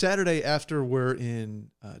 It's the Sure. Saturday after we're in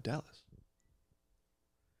Dallas.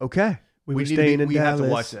 Okay. We were need to staying be- in we have to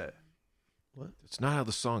Dallas. watch that. It's not how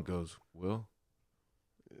the song goes, Will.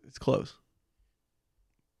 It's close.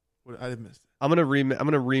 What, I missed it. I'm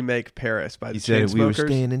gonna remake Paris by the He said we were Chainsmokers,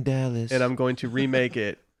 staying in Dallas. and I'm going to remake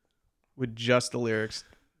it with just the lyrics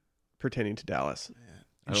pertaining to Dallas.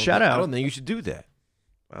 I don't Shout think- out. I don't think you should do that.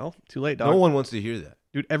 Well, too late, dog. No one wants to hear that.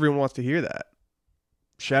 Dude, everyone wants to hear that.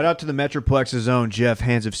 Shout out to the Metroplex's own Jeff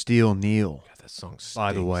Hands of Steel Neal. God, that song stinks.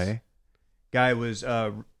 By the way, guy was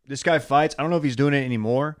this guy fights. I don't know if he's doing it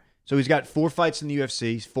anymore. So he's got 4 fights in the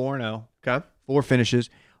UFC. He's 4-0, Okay. 4 finishes.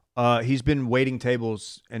 He's been waiting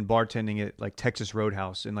tables and bartending at like Texas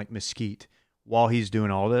Roadhouse in like Mesquite while he's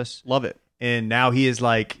doing all this. Love it. And now he is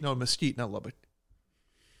like, No, Mesquite, not Lubbock.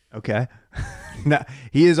 okay, now,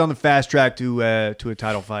 he is on the fast track to a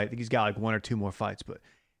title fight. I think he's got like 1 or 2 more fights. But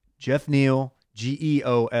Jeff Neal,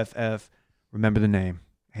 Geoff, remember the name,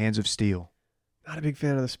 Hands of Steel. Not a big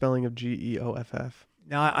fan of the spelling of Geoff.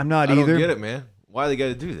 No, I'm not I either. don't get it, man. Why they got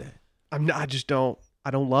to do that? I'm not. I just don't.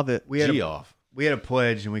 I don't love it. We had G a, off. we had a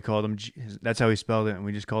pledge and we called him. That's how he spelled it, and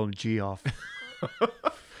we just called him Geoff.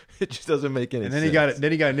 It just doesn't make any And sense.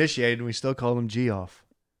 then he got initiated, and we still called him Geoff.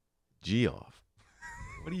 G off.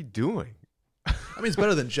 What are you doing? I mean, it's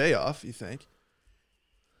better than J off, you think?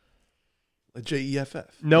 Like Jeff.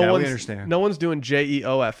 No Yeah, we one's understand. No one's doing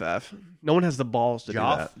Jeoff. No one has the balls to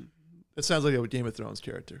Joff? do That sounds like a Game of Thrones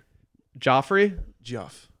character. that. Joffrey.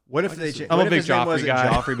 Geoff. What if I they? can see- I'm what a if big his name Joffrey wasn't guy.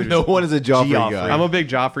 Joffrey, but it No was one is a Joffrey Geoffrey. guy. I'm a big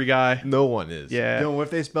Joffrey guy. No one is. Yeah. No, what if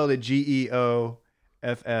they spelled it Geofffery?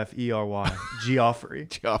 Geoffrey.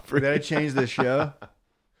 Joffrey. Did I change the show?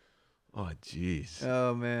 Oh, jeez.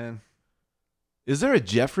 Oh man. Is there a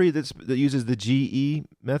Jeffrey that uses the GE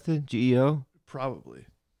method? GEO? Probably.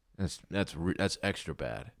 That's extra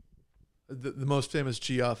bad. The most famous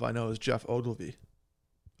Geoff I know is Jeff Ogilvy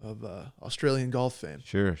of Australian golf fame.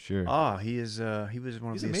 Sure, sure. Ah, he is. He was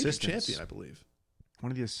one He's of a the major assistants. champion, I believe.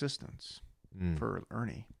 One of the assistants Mm, for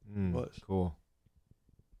Ernie. was. Cool.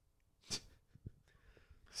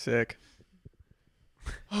 Sick.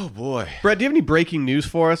 Oh boy. Brett, do you have any breaking news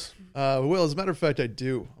for us? Well, as a matter of fact, I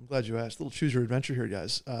do. I'm glad you asked. Little choose your adventure here,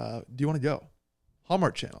 guys. Do you want to go?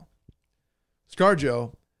 Hallmark Channel,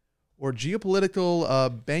 ScarJo, or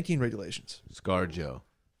geopolitical banking regulations? ScarJo.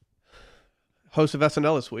 Host of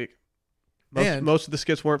SNL this week. And- Most of the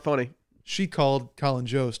skits weren't funny. She called Colin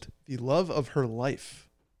Jost the love of her life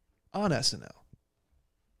on SNL.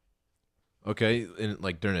 Okay, and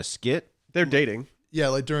like during a skit. They're dating. Yeah,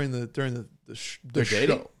 like during the They're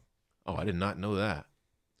dating? show, Oh, I did not know that.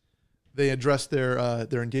 they addressed their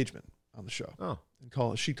engagement on the show. Oh,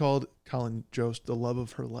 And she called Colin Jost the love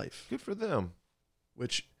of her life, good for them.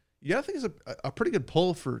 which you gotta think is a pretty good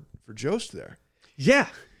pull for Jost there. Yeah.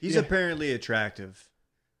 He's Yeah. apparently attractive.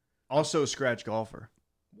 Also, a scratch golfer.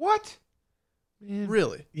 What? Man.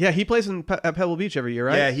 Really? Yeah, he plays at Pebble Beach every year,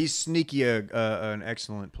 right? Yeah, he's sneaky. An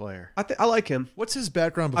excellent player. I like him. What's his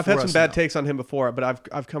background before I've had some bad SNL? takes on him before, but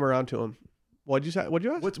I've come around to him. What'd you say? What'd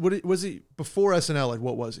you ask? What was he before SNL? Like,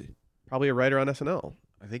 what was he? Probably a writer on SNL.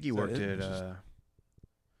 I think he Is that worked it? at It's just-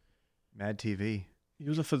 Mad TV. He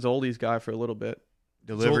was a Fazoli's guy for a little bit.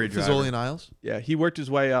 Delivery driver. Fazoli and Isles. Yeah, he worked his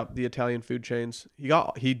way up the Italian food chains.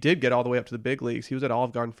 He did get all the way up to the big leagues. He was at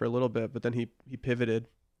Olive Garden for a little bit, but then he pivoted.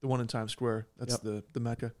 The one in Times Square. That's the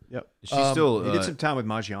Mecca. She's Um, still. He did some time with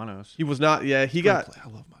Maggiano's. He was not. Yeah, he Great got play. I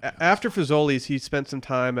love my after Fazoli's. He spent some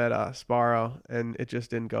time at Sparrow, and it just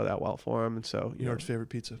didn't go that well for him. And so, New York's favorite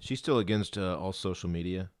pizza. She's still against all social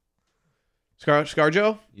media.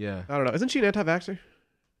 ScarJo. Yeah. I don't know. Isn't she an anti-vaxxer?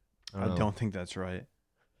 I don't think that's right.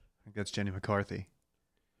 I think that's Jenny McCarthy.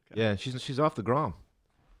 Yeah, she's off the Grom.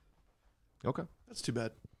 Okay. That's too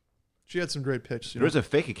bad. She had some great picks. There's a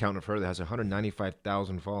fake account of her that has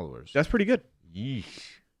 195,000 followers. That's pretty good. Yeesh.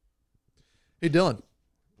 Hey, Dylan.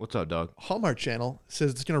 What's up, dog? Hallmark Channel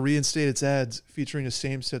says it's going to reinstate its ads featuring a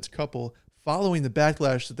same-sex couple following the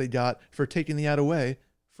backlash that they got for taking the ad away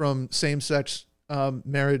from same-sex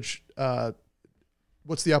marriage.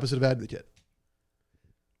 What's the opposite of advocate?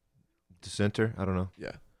 Dissenter? I don't know.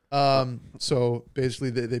 Yeah. So basically,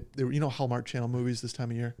 they were, Hallmark Channel movies this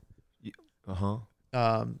time of year. Uh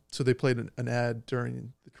huh. So they played an ad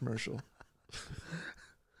during the commercial.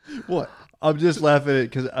 What? I'm just laughing at it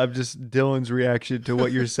because I'm just Dylan's reaction to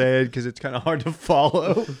what you're saying because it's kind of hard to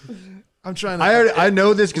follow. I'm trying to. I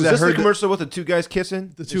know this because Was I this the heard commercial with the two guys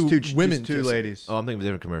kissing? the two women, two kissing. ladies. Oh, I'm thinking of a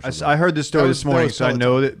different commercial. I heard this story That was- this morning, that was so I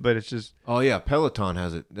know it, but it's just Oh yeah, Peloton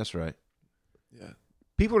has it. That's right. Yeah,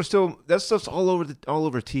 People are still that stuff's all over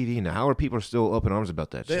TV now. How are people still up in arms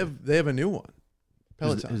about that? they shit? have a new one.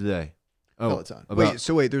 Peloton. Who's they? Oh, Peloton. about-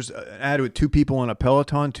 wait. There's an ad with two people on a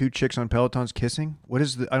Peloton, two chicks on Pelotons kissing. What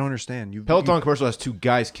is the? I don't understand. Peloton commercial has two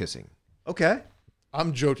guys kissing. Okay.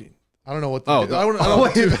 I'm joking. I don't know what. Oh, I don't know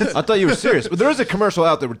what to- I thought you were serious, but there is a commercial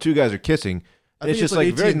out there where two guys are kissing. I And it's think just it's like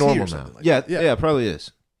like very AT&T or normal now. something like Yeah, that. Yeah. yeah, it probably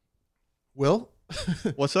is. Will,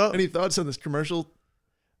 What's up? any thoughts on this commercial?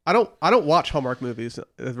 I don't watch Hallmark movies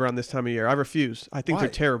around this time of year. I refuse. I think Why? they're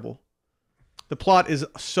terrible. The plot is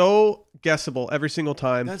so guessable every single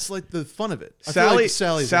time. That's like the fun of it. I feel like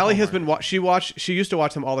Sally has been she used to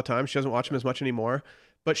watch them all the time. She doesn't watch them as much anymore,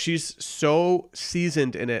 but she's so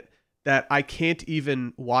seasoned in it that I can't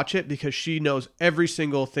even watch it because she knows every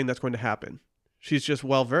single thing that's going to happen. She's just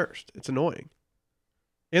well versed. It's annoying.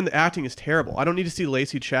 And the acting is terrible. I don't need to see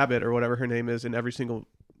Lacey Chabot or whatever her name is in every single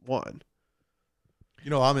one. You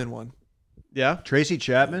know, I'm in one. Yeah? Tracy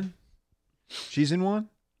Chapman. She's in one.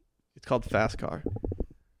 It's called Fast Car.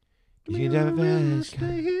 You can have a fast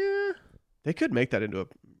car. They could make that into a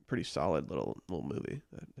pretty solid little movie.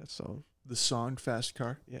 That song. The song "Fast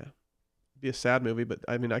Car." Yeah. Be a sad movie, but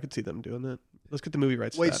I mean I could see them doing that. Let's get the movie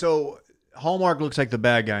rights. to Wait, that. so Hallmark looks like the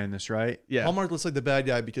bad guy in this, right? yeah. Hallmark looks like the bad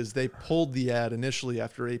guy because they pulled the ad initially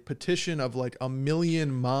after a petition of like 1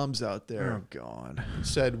 million moms out there Oh God.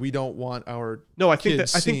 said we don't want our. No, I think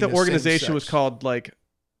kids the seeing the organization same was sex. called like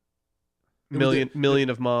million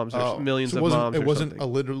of moms or millions so of moms. It or wasn't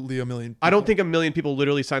something. literally 1 million. I don't people. think 1 million people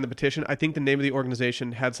literally signed the petition. I think the name of the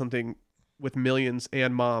organization had something with millions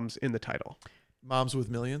and moms in the title. moms with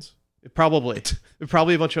millions. It probably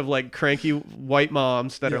a bunch of like cranky white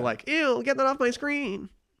moms that Yeah. are like, ew, get that off my screen.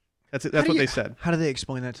 That's it. That's what they said. How do they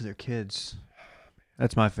explain that to their kids?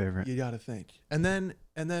 That's my favorite. You got to think. And then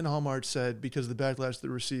Hallmark said because of the backlash they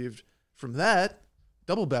received from that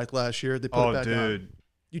double backlash here, they put it back on.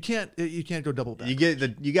 You can't go double back.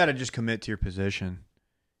 You got to just commit to your position.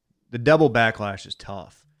 The double backlash is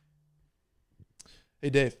tough. Hey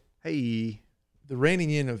Dave, Hey, the reining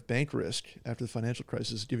in of bank risk after the financial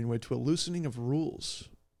crisis is giving way to a loosening of rules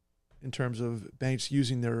in terms of banks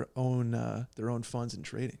using their own funds in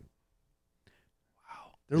trading.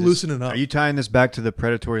 Wow, they're loosening up. are you tying this back to the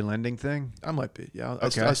predatory lending thing? I might be. Yeah.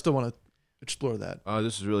 Okay. I still want to explore that. Oh,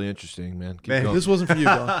 this is really interesting, man. Keep Man, going. This wasn't for you,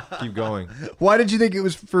 Dylan. Keep going. Why did you think it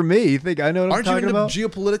was for me? You think I know what Aren't you I'm talking into about?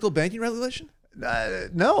 geopolitical banking regulation?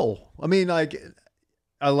 No. I mean, like,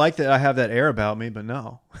 I like that I have that air about me, but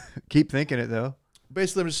no. Keep thinking it, though.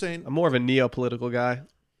 Basically, I'm just saying, I'm more of a neo-political guy.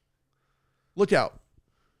 look out.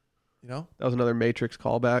 You know, That was another Matrix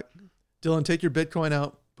callback. Dylan, take your Bitcoin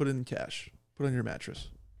out, put it in cash, put it on your mattress.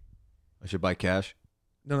 I should buy cash.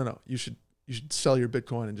 No. You should sell your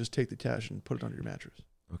Bitcoin and just take the cash and put it on your mattress.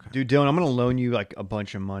 Okay. Dude, Dylan, I'm going to loan you like a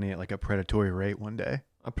bunch of money at like a predatory rate one day.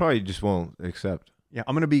 I probably just won't accept. Yeah,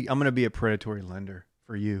 I'm going to be a predatory lender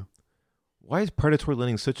for you. Why is predatory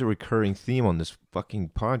lending such a recurring theme on this fucking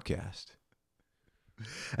podcast?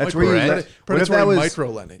 That's where you Brett. what if Predatory that was micro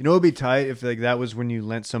lending. You know, it'd be tight if like that was when you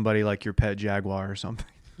lent somebody like your pet Jaguar or something.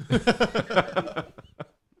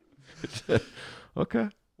 Okay.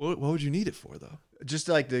 What would you need it for, though? Just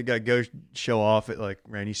like to go show off at like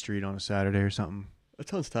Rainy Street on a Saturday or something. That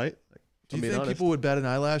sounds tight. Do you being think honest. people would bat an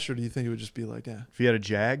eyelash, or do you think it would just be like, yeah, If you had a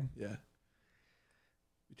Jag, yeah?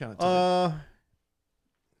 You kind of.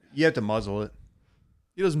 you have to muzzle it.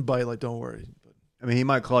 He doesn't bite. Like, don't worry. But I mean, he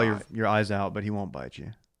might claw your eyes out, but he won't bite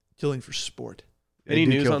you. killing for sport. They Any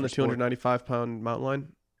do news kill on the for sport. 295-pound mountain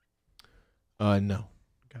lion? No.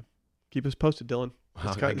 Keep us posted, Dylan.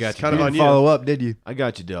 It's I kind, got it's you. kind of You on didn't you. follow up, did you? I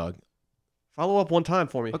got you, dog. Follow up one time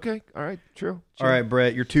for me. Okay. All right. True. All right,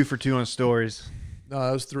 Brett, you're 2 for 2 on stories. No,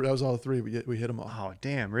 that was three. That was all three. We hit them all. Oh,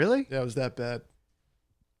 damn, really? Yeah, it was that bad.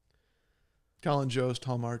 Colin Jost,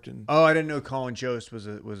 Hallmark, and Oh, I didn't know Colin Jost was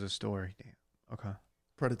a story. Damn. Okay.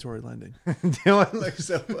 predatory lending. Dylan looks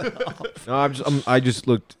so No, I just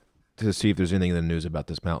looked to see if there's anything in the news about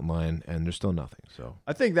this mountain lion, and there's still nothing. So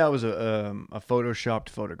I think that was a photoshopped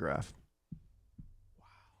photograph.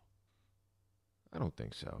 I don't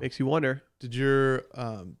think so. Makes you wonder. Did your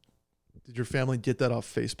family get that off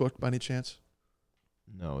Facebook by any chance?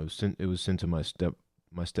 No, it was sent to my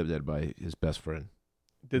stepdad by his best friend.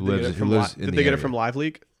 Did Who they lives- get it who from, lives Li- in did the they get it area. from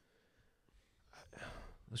LiveLeak?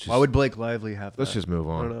 Let's just, Why would Blake Lively have that? let's just move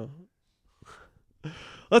I on. don't know.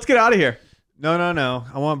 Let's get out of here. No.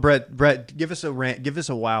 I want Brett. Brett, give us a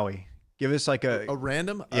wowie. Give us like A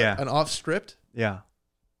random, Yeah. an off script. yeah.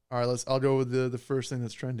 All right, I'll go with the first thing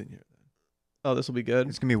that's trending here. Oh, this will be good.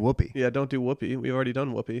 It's gonna be Whoopi. Yeah, don't do Whoopi. We've already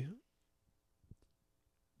done Whoopi.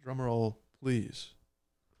 Drum roll, please.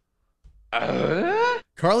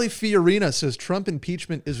 Carly Fiorina says Trump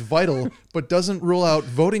impeachment is vital, but doesn't rule out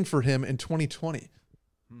voting for him in 2020.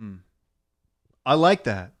 I like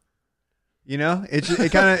that. You know,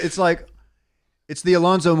 it's like it's the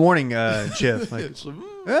Alonzo Mourning gif. Like,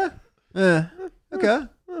 okay,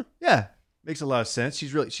 yeah, makes a lot of sense.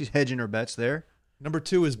 She's hedging her bets there. Number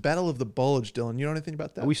 2 is Battle of the Bulge. Dylan, you know anything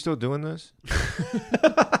about that? Are we still doing this?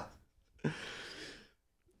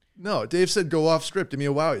 No, Dave said go off script. Give me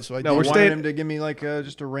a wowie. So I No, did. we're Wanted staying- him to give me like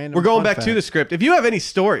just a random. We're going fun back to fact. the script. If you have any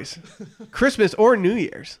stories, Christmas or New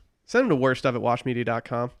Year's, send them to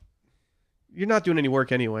worststuff@washmedia.com. You're not doing any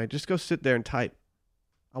work anyway. Just go sit there and type.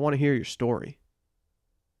 I want to hear your story.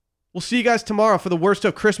 We'll see you guys tomorrow for the Worst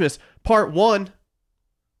of Christmas, Part 1.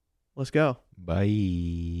 Let's go.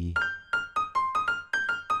 Bye.